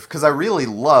kind of, because I really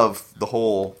love the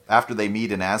whole, after they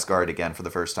meet in Asgard again for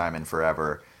the first time in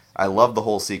forever, I love the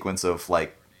whole sequence of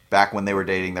like back when they were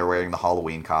dating, they're wearing the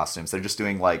Halloween costumes. They're just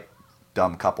doing like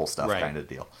dumb couple stuff kind of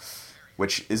deal,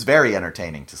 which is very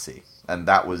entertaining to see. And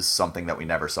that was something that we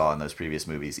never saw in those previous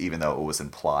movies, even though it was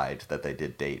implied that they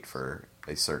did date for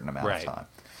a certain amount Right. of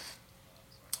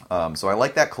time. So I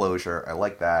like that closure. I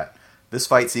like that. This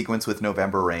fight sequence with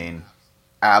November Rain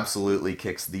absolutely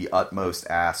kicks the utmost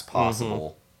ass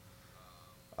possible.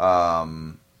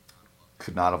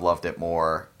 Could not have loved it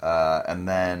more. And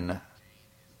then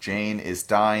Jane is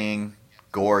dying.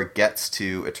 Gore gets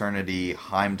to Eternity.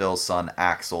 Heimdall's son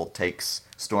Axel takes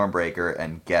Stormbreaker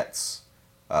and gets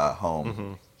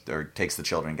home, or takes the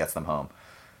children and gets them home.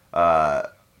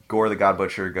 Gore the God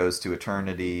Butcher goes to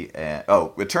Eternity. And,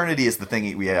 Eternity is the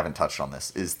thing we haven't touched on.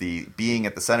 This is the being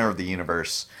at the center of the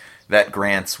universe that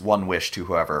grants one wish to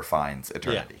whoever finds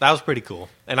Eternity. Yeah, that was pretty cool.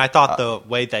 And I thought the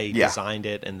way they yeah. designed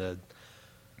it and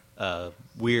the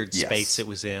weird Yes. space it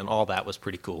was in, all that was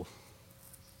pretty cool.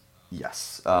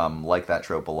 Yes, like that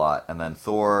trope a lot. And then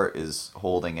Thor is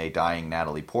holding a dying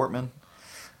Natalie Portman.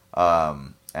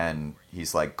 And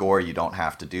he's like, Gore, you don't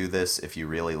have to do this. If you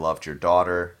really loved your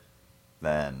daughter,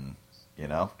 then,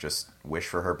 just wish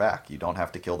for her back. You don't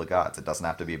have to kill the gods. It doesn't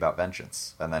have to be about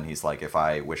vengeance. And then he's like, if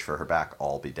I wish for her back,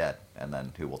 I'll be dead. And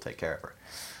then who will take care of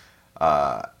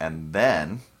her? And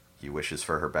then he wishes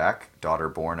for her back, daughter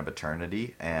born of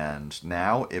Eternity. And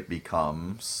now it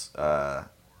becomes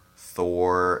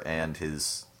Thor and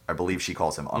his, I believe she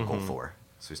calls him Uncle Thor.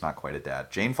 So he's not quite a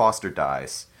dad. Jane Foster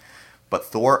dies. But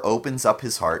Thor opens up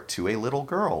his heart to a little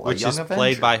girl, Which a young is Avenger,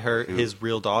 played by his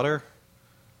real daughter.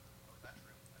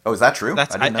 Oh, is that true?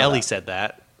 That's I didn't know Ellie that. said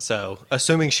that. So,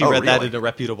 assuming she Oh, read that really? in a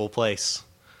reputable place.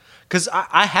 Because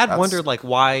I had That's- wondered, like,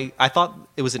 why... I thought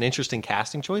it was an interesting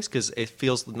casting choice, because it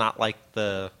feels not like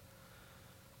the...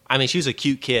 I mean, she was a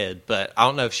cute kid, but I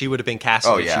don't know if she would have been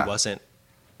casted if she wasn't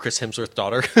Chris Hemsworth's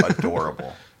daughter.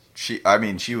 Adorable. She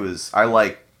was. I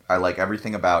like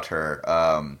everything about her.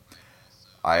 I'm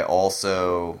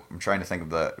trying to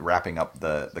think of wrapping up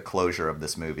the closure of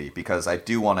this movie, because I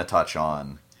do want to touch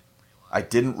on. I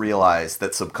didn't realize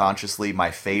that subconsciously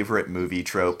my favorite movie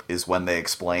trope is when they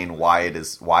explain why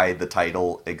the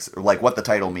title, like what the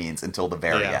title means until the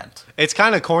very end. It's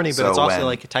kind of corny, but So it's also when-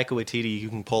 like Taika Waititi. You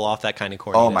can pull off that kind of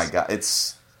corniness. Oh my god,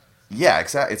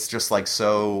 exactly. It's just like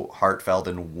so heartfelt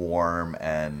and warm,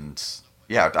 and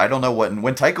I don't know when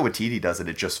Taika Waititi does it,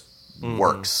 it just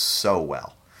works so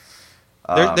well.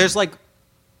 There's like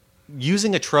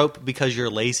using a trope because you're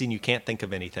lazy and you can't think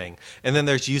of anything, and then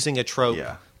there's using a trope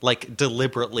like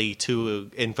deliberately to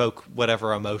invoke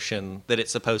whatever emotion that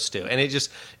it's supposed to, and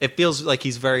it feels like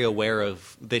he's very aware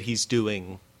of that he's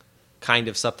doing kind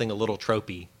of something a little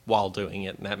tropey while doing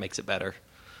it, and that makes it better.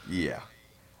 Yeah,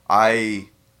 I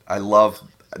love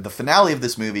the finale of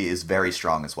this movie is very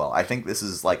strong as well. I think this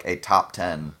is like a top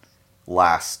 10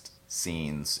 last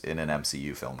scenes in an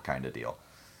MCU film kind of deal.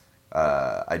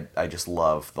 I just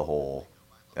love the whole,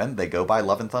 and they go by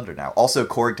Love and Thunder now. Also,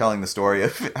 Korg telling the story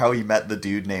of how he met the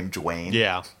dude named Dwayne.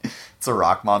 Yeah, It's a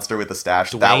rock monster with a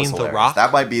stash. That was Dwayne the hilarious. Rock?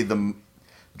 That might be the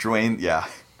Dwayne. Yeah,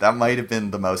 that might have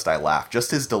been the most I laughed.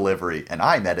 Just his delivery. And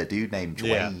I met a dude named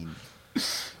Dwayne.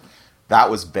 That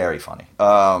was very funny.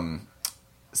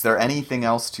 Is there anything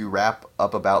else to wrap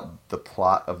up about the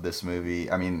plot of this movie?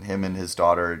 I mean, him and his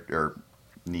daughter or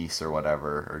niece or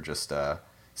whatever are just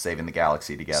saving the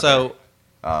galaxy together. So,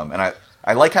 and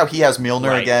I like how he has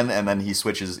Mjolnir Right. again, and then he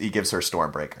gives her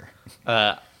Stormbreaker.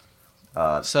 That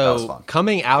was so fun.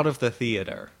 coming out of the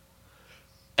theater,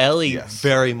 Ellie Yes.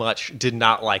 very much did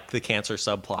not like the cancer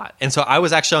subplot. And so I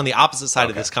was actually on the opposite side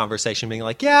of this conversation, being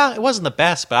like, yeah, it wasn't the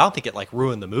best, but I don't think it like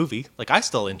ruined the movie. Like, I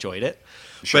still enjoyed it.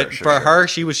 Sure, but sure, for sure. her,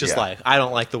 she was just Yeah. like, I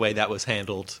don't like the way that was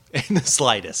handled in the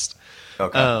slightest.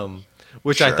 Okay.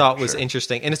 Which I Sure, thought was sure.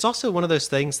 interesting. And it's also one of those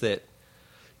things that,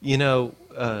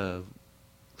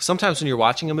 sometimes when you're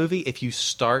watching a movie, if you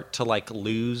start to like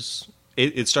lose,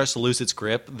 it starts to lose its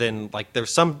grip, then like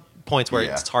there's some points where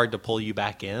Yeah. it's hard to pull you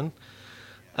back in.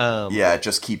 Yeah, it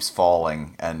just keeps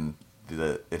falling, and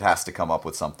it has to come up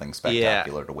with something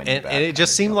spectacular to win you back. And it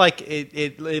just seemed like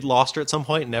it lost her at some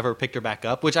point and never picked her back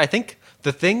up, which I think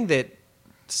the thing that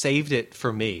saved it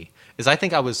for me is I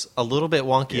think I was a little bit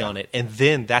wonky on it, and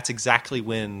then that's exactly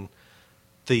when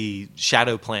the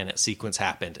Shadow Planet sequence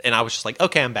happened, and I was just like,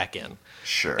 okay, I'm back in.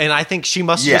 Sure. And I think she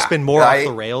must have just been more off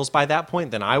the rails by that point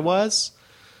than I was.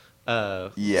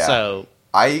 Yeah. So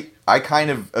I kind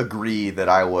of agree that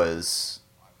I was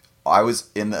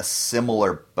in a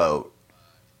similar boat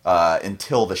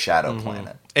until the Shadow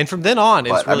Planet. and from then on,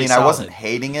 it was But really I mean, solid. I wasn't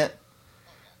hating it.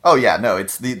 Oh yeah, no,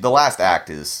 it's the last act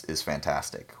is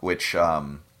fantastic, which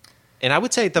And I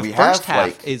would say the We first have,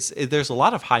 half like- is there's a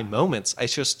lot of high moments.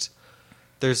 It's just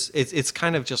it's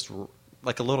kind of just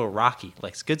like a little rocky.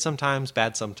 Like, it's good sometimes,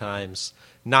 bad sometimes,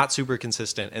 not super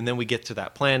consistent. And then we get to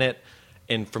that planet.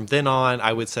 And from then on,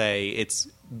 I would say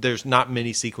there's not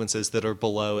many sequences that are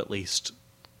below at least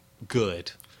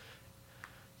good.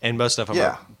 And most of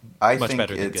them are much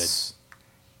better than good.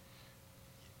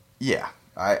 Yeah,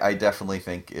 I definitely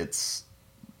think it's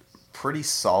pretty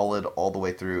solid all the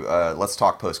way through. Let's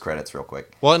talk post-credits real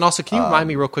quick. Well, and also, can you remind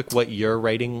me real quick what your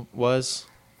rating was?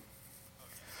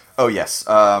 Oh, yes.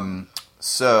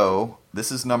 So,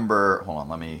 this is number... Hold on,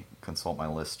 let me consult my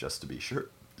list just to be sure.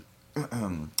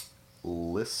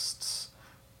 Lists.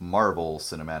 Marvel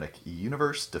Cinematic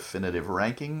Universe Definitive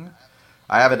Ranking.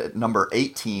 I have it at number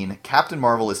 18. Captain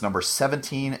Marvel is number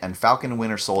 17, and Falcon and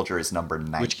Winter Soldier is number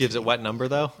 19. Which gives it what number,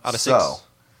 though, out of 6? So,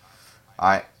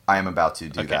 I am about to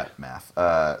do that math.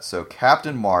 So,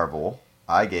 Captain Marvel,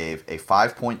 I gave a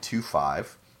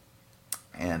 5.25,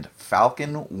 and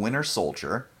Falcon Winter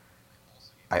Soldier,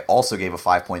 I also gave a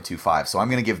 5.25. So, I'm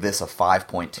going to give this a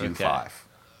 5.25. Okay.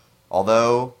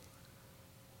 Although...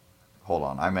 Hold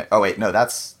on. Oh wait, no,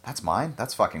 that's mine.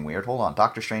 That's fucking weird. Hold on.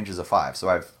 Doctor Strange is a 5,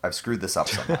 so I've screwed this up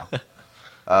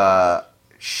somehow.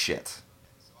 Shit.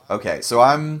 Okay, so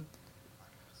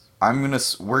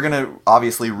we're gonna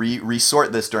obviously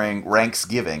resort this during ranks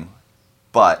giving,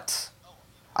 but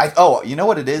you know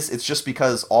what it is? It's just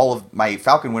because all of my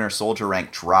Falcon Winter Soldier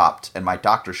rank dropped and my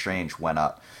Doctor Strange went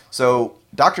up. So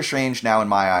Doctor Strange now in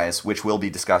my eyes, which will be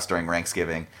discussed during ranks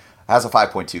giving, has a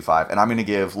 5.25, and I'm gonna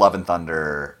give Love and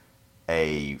Thunder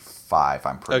a 5,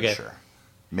 I'm pretty sure.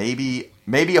 Maybe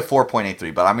a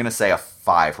 4.83, but I'm going to say a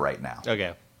 5 right now.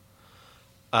 Okay.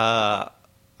 Well,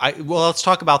 let's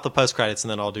talk about the post-credits,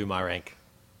 and then I'll do my rank.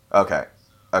 Okay.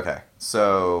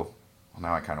 So,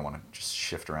 now I kind of want to just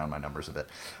shift around my numbers a bit.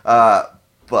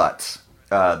 But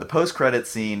the post-credit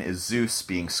scene is Zeus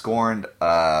being scorned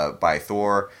by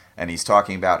Thor, and he's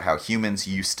talking about how humans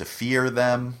used to fear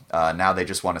them. Now they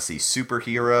just want to see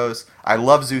superheroes. I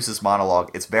love Zeus's monologue.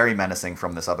 It's very menacing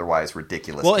from this otherwise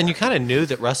ridiculous Well, character. and you kind of knew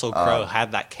that Russell Crowe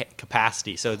had that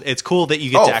capacity, so it's cool that you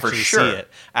get to actually see it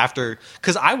after.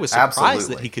 Because I was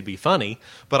surprised that he could be funny,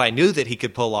 but I knew that he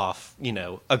could pull off,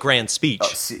 a grand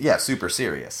speech. Yeah, super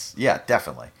serious. Yeah,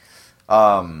 definitely.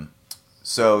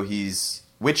 So he's...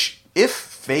 Which,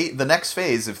 if the next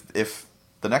phase, if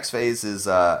the next phase is,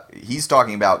 he's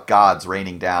talking about gods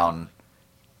raining down,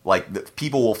 like,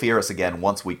 people will fear us again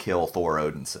once we kill Thor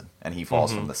Odinson, and he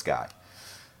falls from the sky.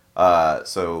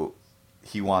 So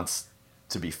he wants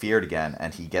to be feared again,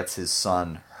 and he gets his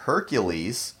son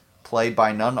Hercules, played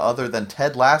by none other than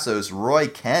Ted Lasso's Roy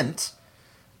Kent.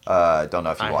 Don't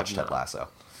know if you watched Ted Lasso.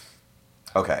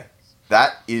 Okay.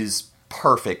 That is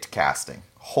perfect casting.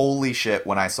 Holy shit,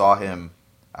 when I saw him,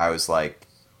 I was like,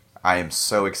 I am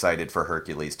so excited for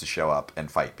Hercules to show up and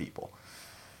fight people.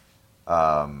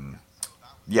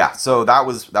 Yeah, so that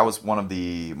was one of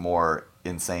the more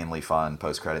insanely fun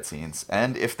post-credit scenes.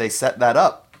 And if they set that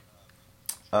up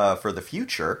for the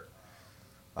future,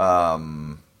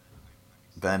 then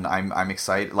I'm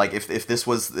excited. Like, if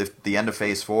the end of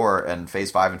Phase 4 and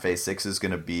Phase 5 and Phase 6 is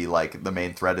going to be, like, the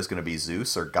main threat is going to be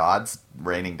Zeus or gods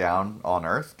raining down on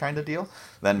Earth kind of deal,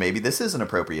 then maybe this is an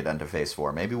appropriate end of Phase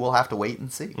 4. Maybe we'll have to wait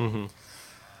and see.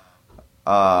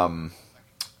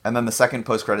 And then the second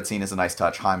post-credit scene is a nice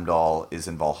touch. Heimdall is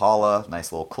in Valhalla.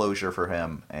 Nice little closure for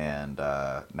him. And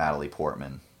Natalie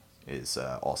Portman is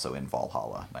also in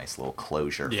Valhalla. Nice little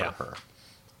closure for her.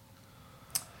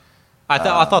 I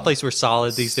thought these were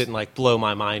solid. These didn't like blow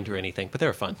my mind or anything, but they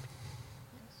were fun.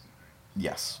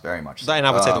 Yes, very much so. And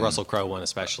I would say the Russell Crowe one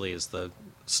especially is the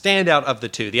standout of the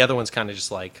two. The other one's kind of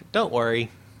just like, don't worry.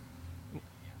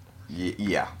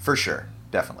 Yeah, for sure.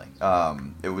 Definitely.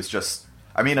 It was just,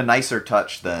 I mean, a nicer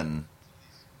touch than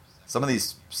some of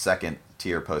these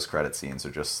second-tier post-credit scenes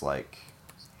are just like,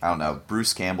 I don't know,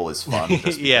 Bruce Campbell is fun.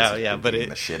 Just yeah, but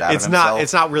the shit out of himself.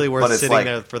 It's not really worth sitting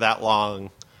there for that long.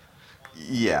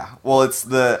 Yeah, well,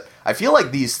 I feel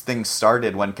like these things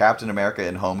started when Captain America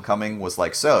in Homecoming was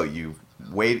like, so you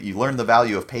learn the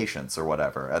value of patience or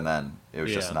whatever, and then it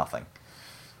was just nothing.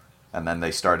 And then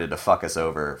they started to fuck us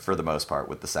over for the most part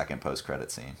with the second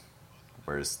post-credit scene.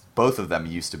 Whereas both of them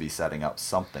used to be setting up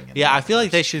something. I feel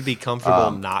like they should be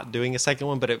comfortable not doing a second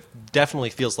one, but it definitely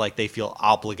feels like they feel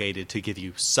obligated to give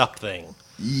you something.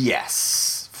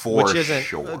 Yes, for sure. Which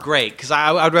isn't great, because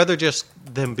I'd rather just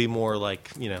them be more like,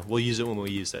 we'll use it when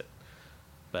we use it.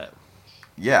 But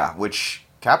yeah, which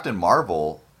Captain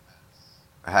Marvel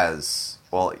has,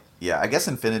 well, yeah, I guess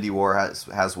Infinity War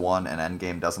has one and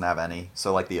Endgame doesn't have any.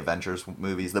 So like the Avengers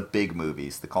movies, the big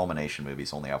movies, the culmination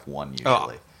movies only have one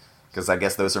usually. Because I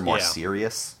guess those are more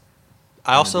serious.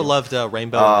 I also loved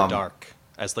Rainbow in the Dark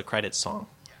as the credits song.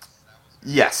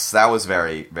 Yes, that was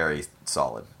very, very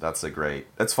solid. That's a great.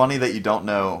 It's funny that you don't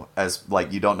know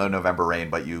November Rain,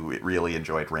 but you really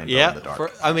enjoyed Rainbow in the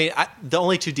Dark. The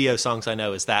only two Dio songs I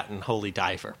know is that and Holy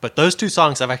Diver. But those two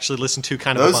songs I've actually listened to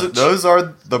kind of a bunch. Those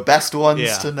are the best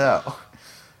ones to know.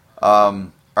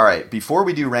 All right, before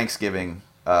we do Ranksgiving,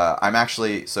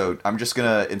 I'm just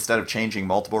gonna, instead of changing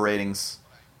multiple ratings,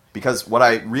 because what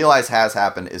I realize has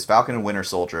happened is Falcon and Winter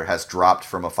Soldier has dropped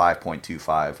from a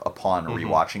 5.25 upon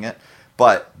rewatching it.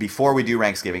 But before we do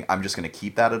Ranksgiving, I'm just going to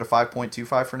keep that at a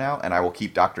 5.25 for now, and I will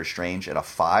keep Doctor Strange at a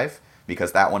 5,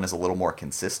 because that one is a little more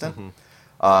consistent.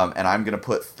 And I'm going to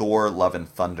put Thor, Love and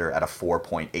Thunder at a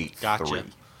 4.83. Gotcha.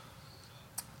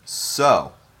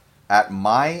 So, at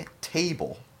my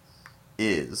table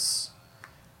is,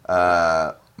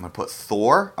 I'm going to put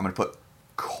Thor, I'm going to put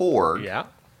Korg. Yeah.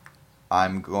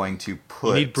 I'm going to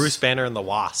put... You need Bruce Banner and the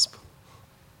Wasp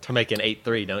to make an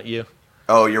 8-3, don't you?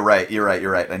 Oh, you're right.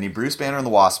 I need Bruce Banner and the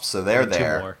Wasp, so they're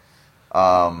there.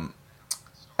 And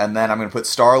then I'm going to put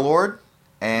Star-Lord,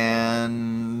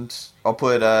 and I'll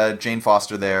put Jane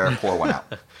Foster there, pour one out.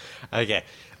 Okay.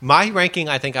 My ranking,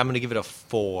 I think I'm going to give it a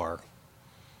 4.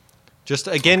 Just,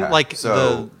 again,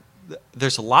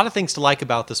 there's a lot of things to like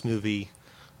about this movie,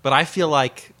 but I feel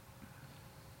like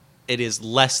it is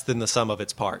less than the sum of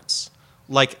its parts.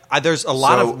 There's a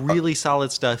lot of really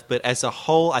solid stuff, but as a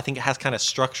whole, I think it has kind of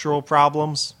structural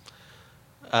problems.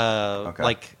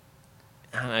 I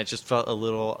just felt a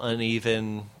little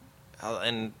uneven,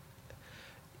 and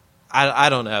I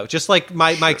don't know. Just like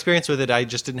my experience with it, I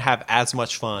just didn't have as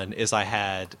much fun as I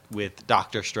had with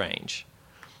Doctor Strange.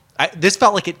 This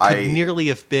felt like it could nearly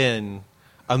have been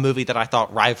a movie that I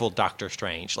thought rivaled Doctor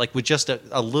Strange, with just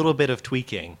a little bit of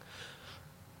tweaking.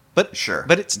 But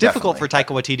it's difficult for Taika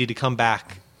Waititi to come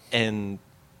back and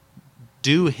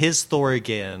do his Thor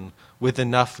again with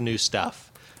enough new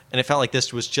stuff. And it felt like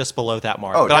this was just below that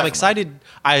mark. But definitely. I'm excited.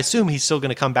 I assume he's still going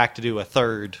to come back to do a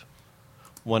third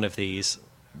one of these.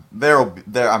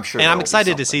 I'm sure. And I'm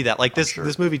excited to see that.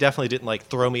 This movie definitely didn't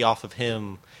throw me off of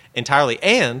him entirely.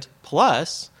 And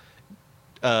plus,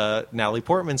 Natalie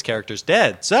Portman's character's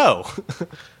dead. So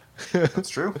that's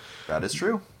true. That is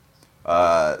true.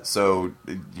 So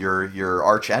your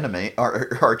arch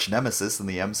nemesis in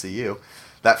the MCU,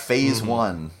 that Phase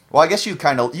 1. Well, I guess you've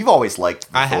always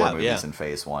liked the Thor movies in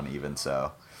Phase 1, even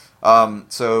so.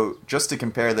 So just to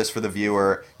compare this for the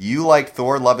viewer, you like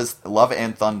Thor: Love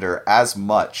and Thunder as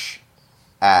much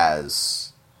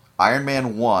as Iron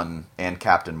Man 1 and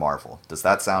Captain Marvel. Does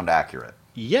that sound accurate?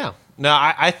 Yeah. No,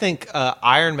 I think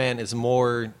Iron Man is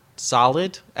more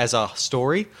solid as a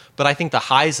story, but I think the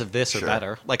highs of this are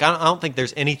better. I don't think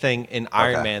there's anything in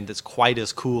Iron Man that's quite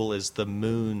as cool as the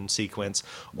moon sequence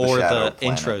or the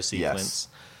intro sequence. Yes.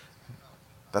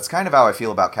 That's kind of how I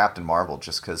feel about Captain Marvel,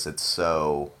 just because it's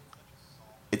such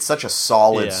a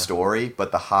solid story,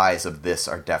 but the highs of this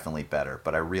are definitely better.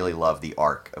 But I really love the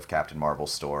arc of Captain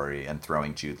Marvel's story and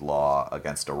throwing Jude Law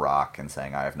against a rock and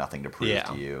saying, I have nothing to prove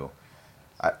to you.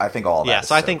 I think all of that is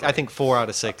so great. I think 4 out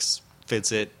of 6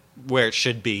 fits it where it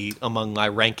should be among my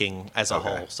ranking as a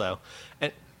whole. So,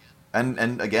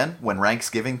 and again, when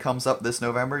Ranksgiving comes up this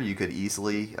November, you could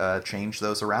easily change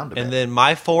those around a bit. And then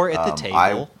my 4 at the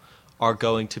table are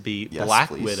going to be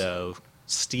Black Widow,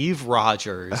 Steve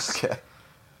Rogers.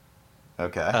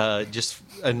 Okay. Just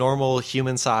a normal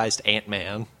human-sized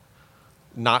Ant-Man,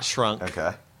 not shrunk.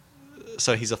 Okay.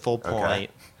 So he's a full point. Okay.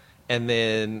 And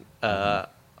then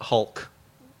Hulk.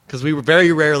 Because we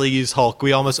very rarely use Hulk.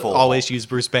 We almost always use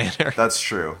Bruce Banner. That's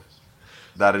true.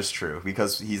 That is true.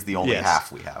 Because he's the only half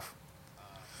we have.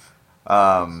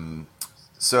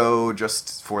 So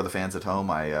just for the fans at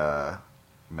home, I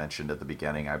mentioned at the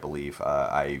beginning, I believe,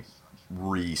 I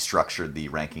restructured the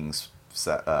rankings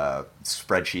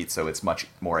spreadsheet so it's much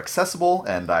more accessible,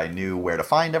 and I knew where to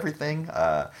find everything,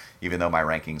 even though my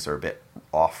rankings are a bit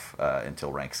off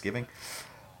until Ranksgiving.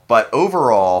 But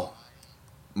overall,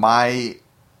 my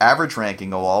average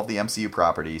ranking of all of the MCU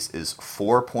properties is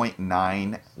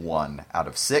 4.91 out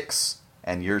of 6,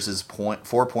 and yours is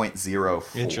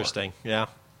 4.04. Interesting, yeah.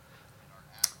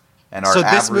 And our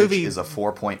average is a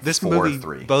 4.43. This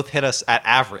movie both hit us at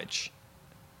average.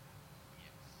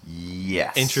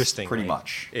 Yes. Interesting. Pretty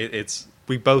much.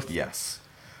 We both. Yes.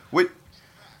 Which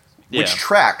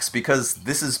tracks, because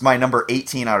this is my number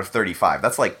 18 out of 35.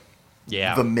 That's the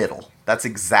middle. That's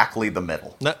exactly the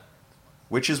middle. No.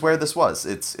 Which is where this was.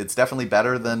 It's definitely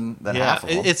better than half of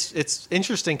them. It's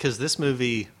interesting because this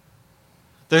movie,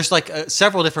 there's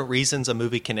several different reasons a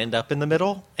movie can end up in the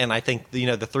middle, and I think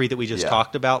the 3 that we just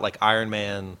talked about, like Iron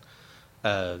Man,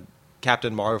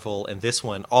 Captain Marvel, and this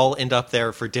one, all end up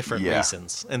there for different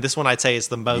reasons. And this one I'd say is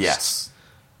the most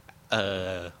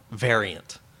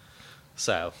variant.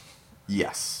 So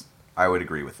Yes, I would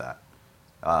agree with that.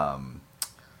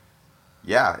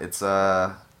 Yeah, it's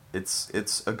a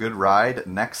good ride.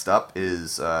 Next up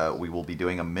is we will be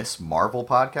doing a Miss Marvel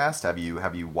podcast. Have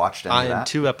you watched any I of that? am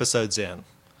 2 episodes in.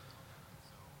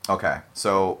 Okay,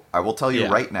 so I will tell you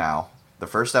Yeah. right now, the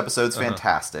first episode's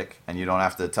fantastic, and you don't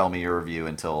have to tell me your review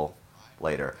until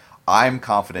later. I'm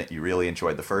confident you really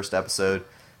enjoyed the first episode.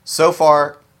 So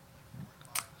far,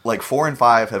 like 4 and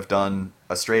 5 have done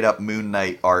a straight up Moon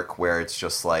Knight arc where it's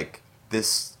just like,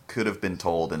 this could have been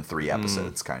told in 3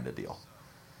 episodes kind of deal.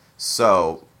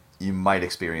 So you might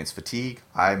experience fatigue.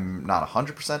 I'm not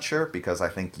 100% sure because I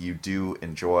think you will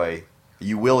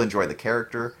enjoy the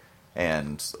character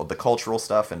and the cultural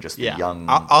stuff and just the young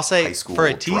I'll say high school for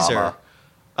a teaser drama.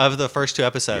 of the first 2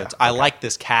 episodes, Yeah, I okay. like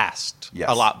this cast Yes.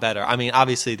 a lot better. I mean,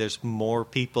 obviously there's more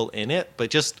people in it, but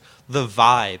just the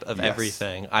vibe of Yes.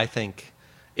 everything, I think,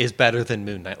 is better than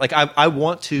Moon Knight. Like I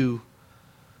want to,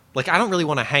 like I don't really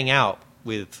want to hang out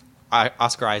with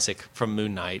Oscar Isaac from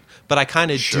Moon Knight, but I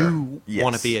kind of Sure. do Yes.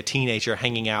 want to be a teenager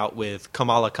hanging out with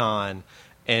Kamala Khan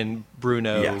and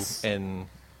Bruno Yes. and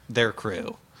their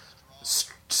crew.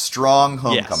 Strong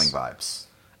homecoming Yes. vibes.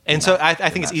 And so I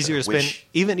think it's that easier to show, spend, which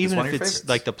even is one if of your it's favorites.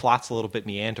 like the plot's a little bit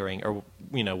meandering or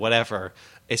whatever.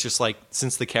 It's just like,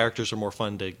 since the characters are more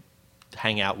fun to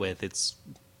hang out with, it's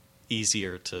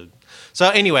easier to. So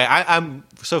anyway, I'm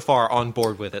so far on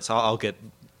board with it. So I'll get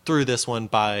through this one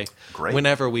by Great.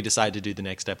 whenever we decide to do the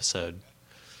next episode.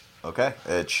 Okay,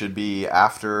 it should be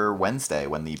after Wednesday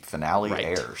when the finale Right.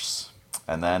 airs.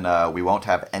 And then we won't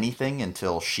have anything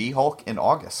until She-Hulk in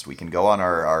August. We can go on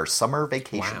our summer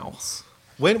vacations.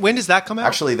 When does that come out?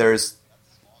 Actually,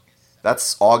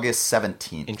 that's August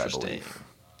 17th, I Interesting. believe.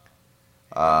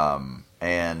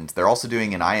 And they're also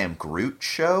doing an I Am Groot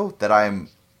show that I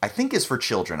think is for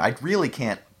children. I really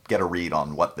can't get a read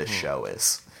on what this show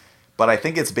is. But I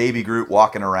think it's Baby Groot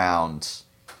walking around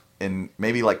in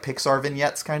maybe like Pixar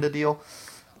vignettes kind of deal.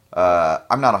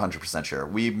 I'm not 100% sure.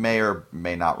 We may or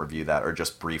may not review that or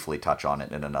just briefly touch on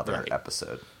it in another Right.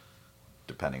 episode,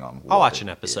 depending on what I'll watch it an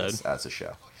episode. is as a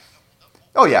show.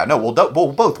 Oh yeah, no, we'll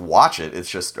both watch it. It's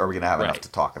just, are we going to have enough Right. to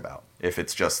talk about? If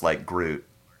it's just like Groot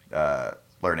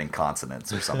learning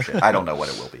consonants or some shit. I don't know what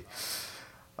it will be.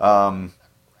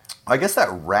 I guess that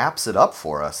wraps it up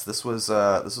for us. This was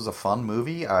a fun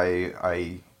movie. I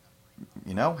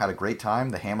had a great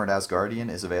time. The Hammered Asgardian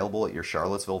is available at your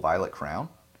Charlottesville Violet Crown.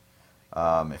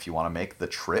 If you want to make the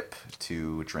trip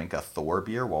to drink a Thor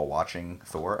beer while watching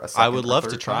Thor a second I would or love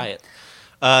third to try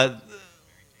time. it.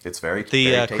 It's very The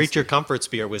very tasty. Creature Comforts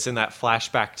beer was in that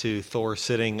flashback to Thor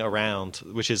sitting around,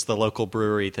 which is the local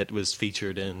brewery that was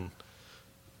featured in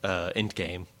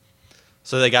Endgame.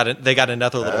 So they got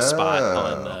another little spot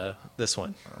on this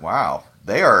one. Wow,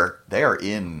 they are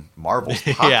in Marvel's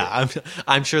pocket. Yeah,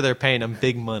 I'm sure they're paying them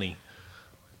big money.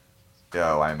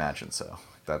 Oh, I imagine so.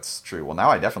 That's true. Well, now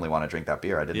I definitely want to drink that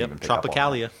beer. I didn't Yep, even pick up on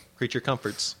Tropicalia, Creature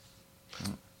Comforts. that.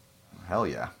 Hell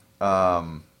yeah.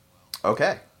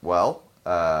 Okay. Well,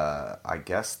 I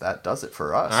guess that does it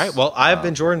for us. All right. Well, I've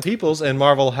been Jordan Peoples, and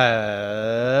Marvel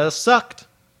has sucked.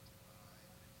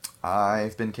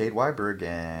 I've been Cade Weiberg,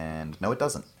 and no, it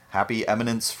doesn't. Happy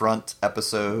Eminence Front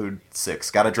episode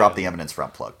 6. Got to drop the Eminence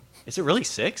Front plug. Is it really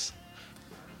 6?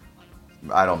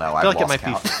 I don't know. I feel I've like it lost might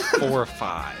count. be 4 or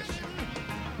 5.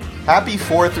 Happy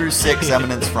 4 through 6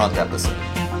 Eminence Front episode.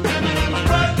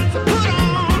 Put on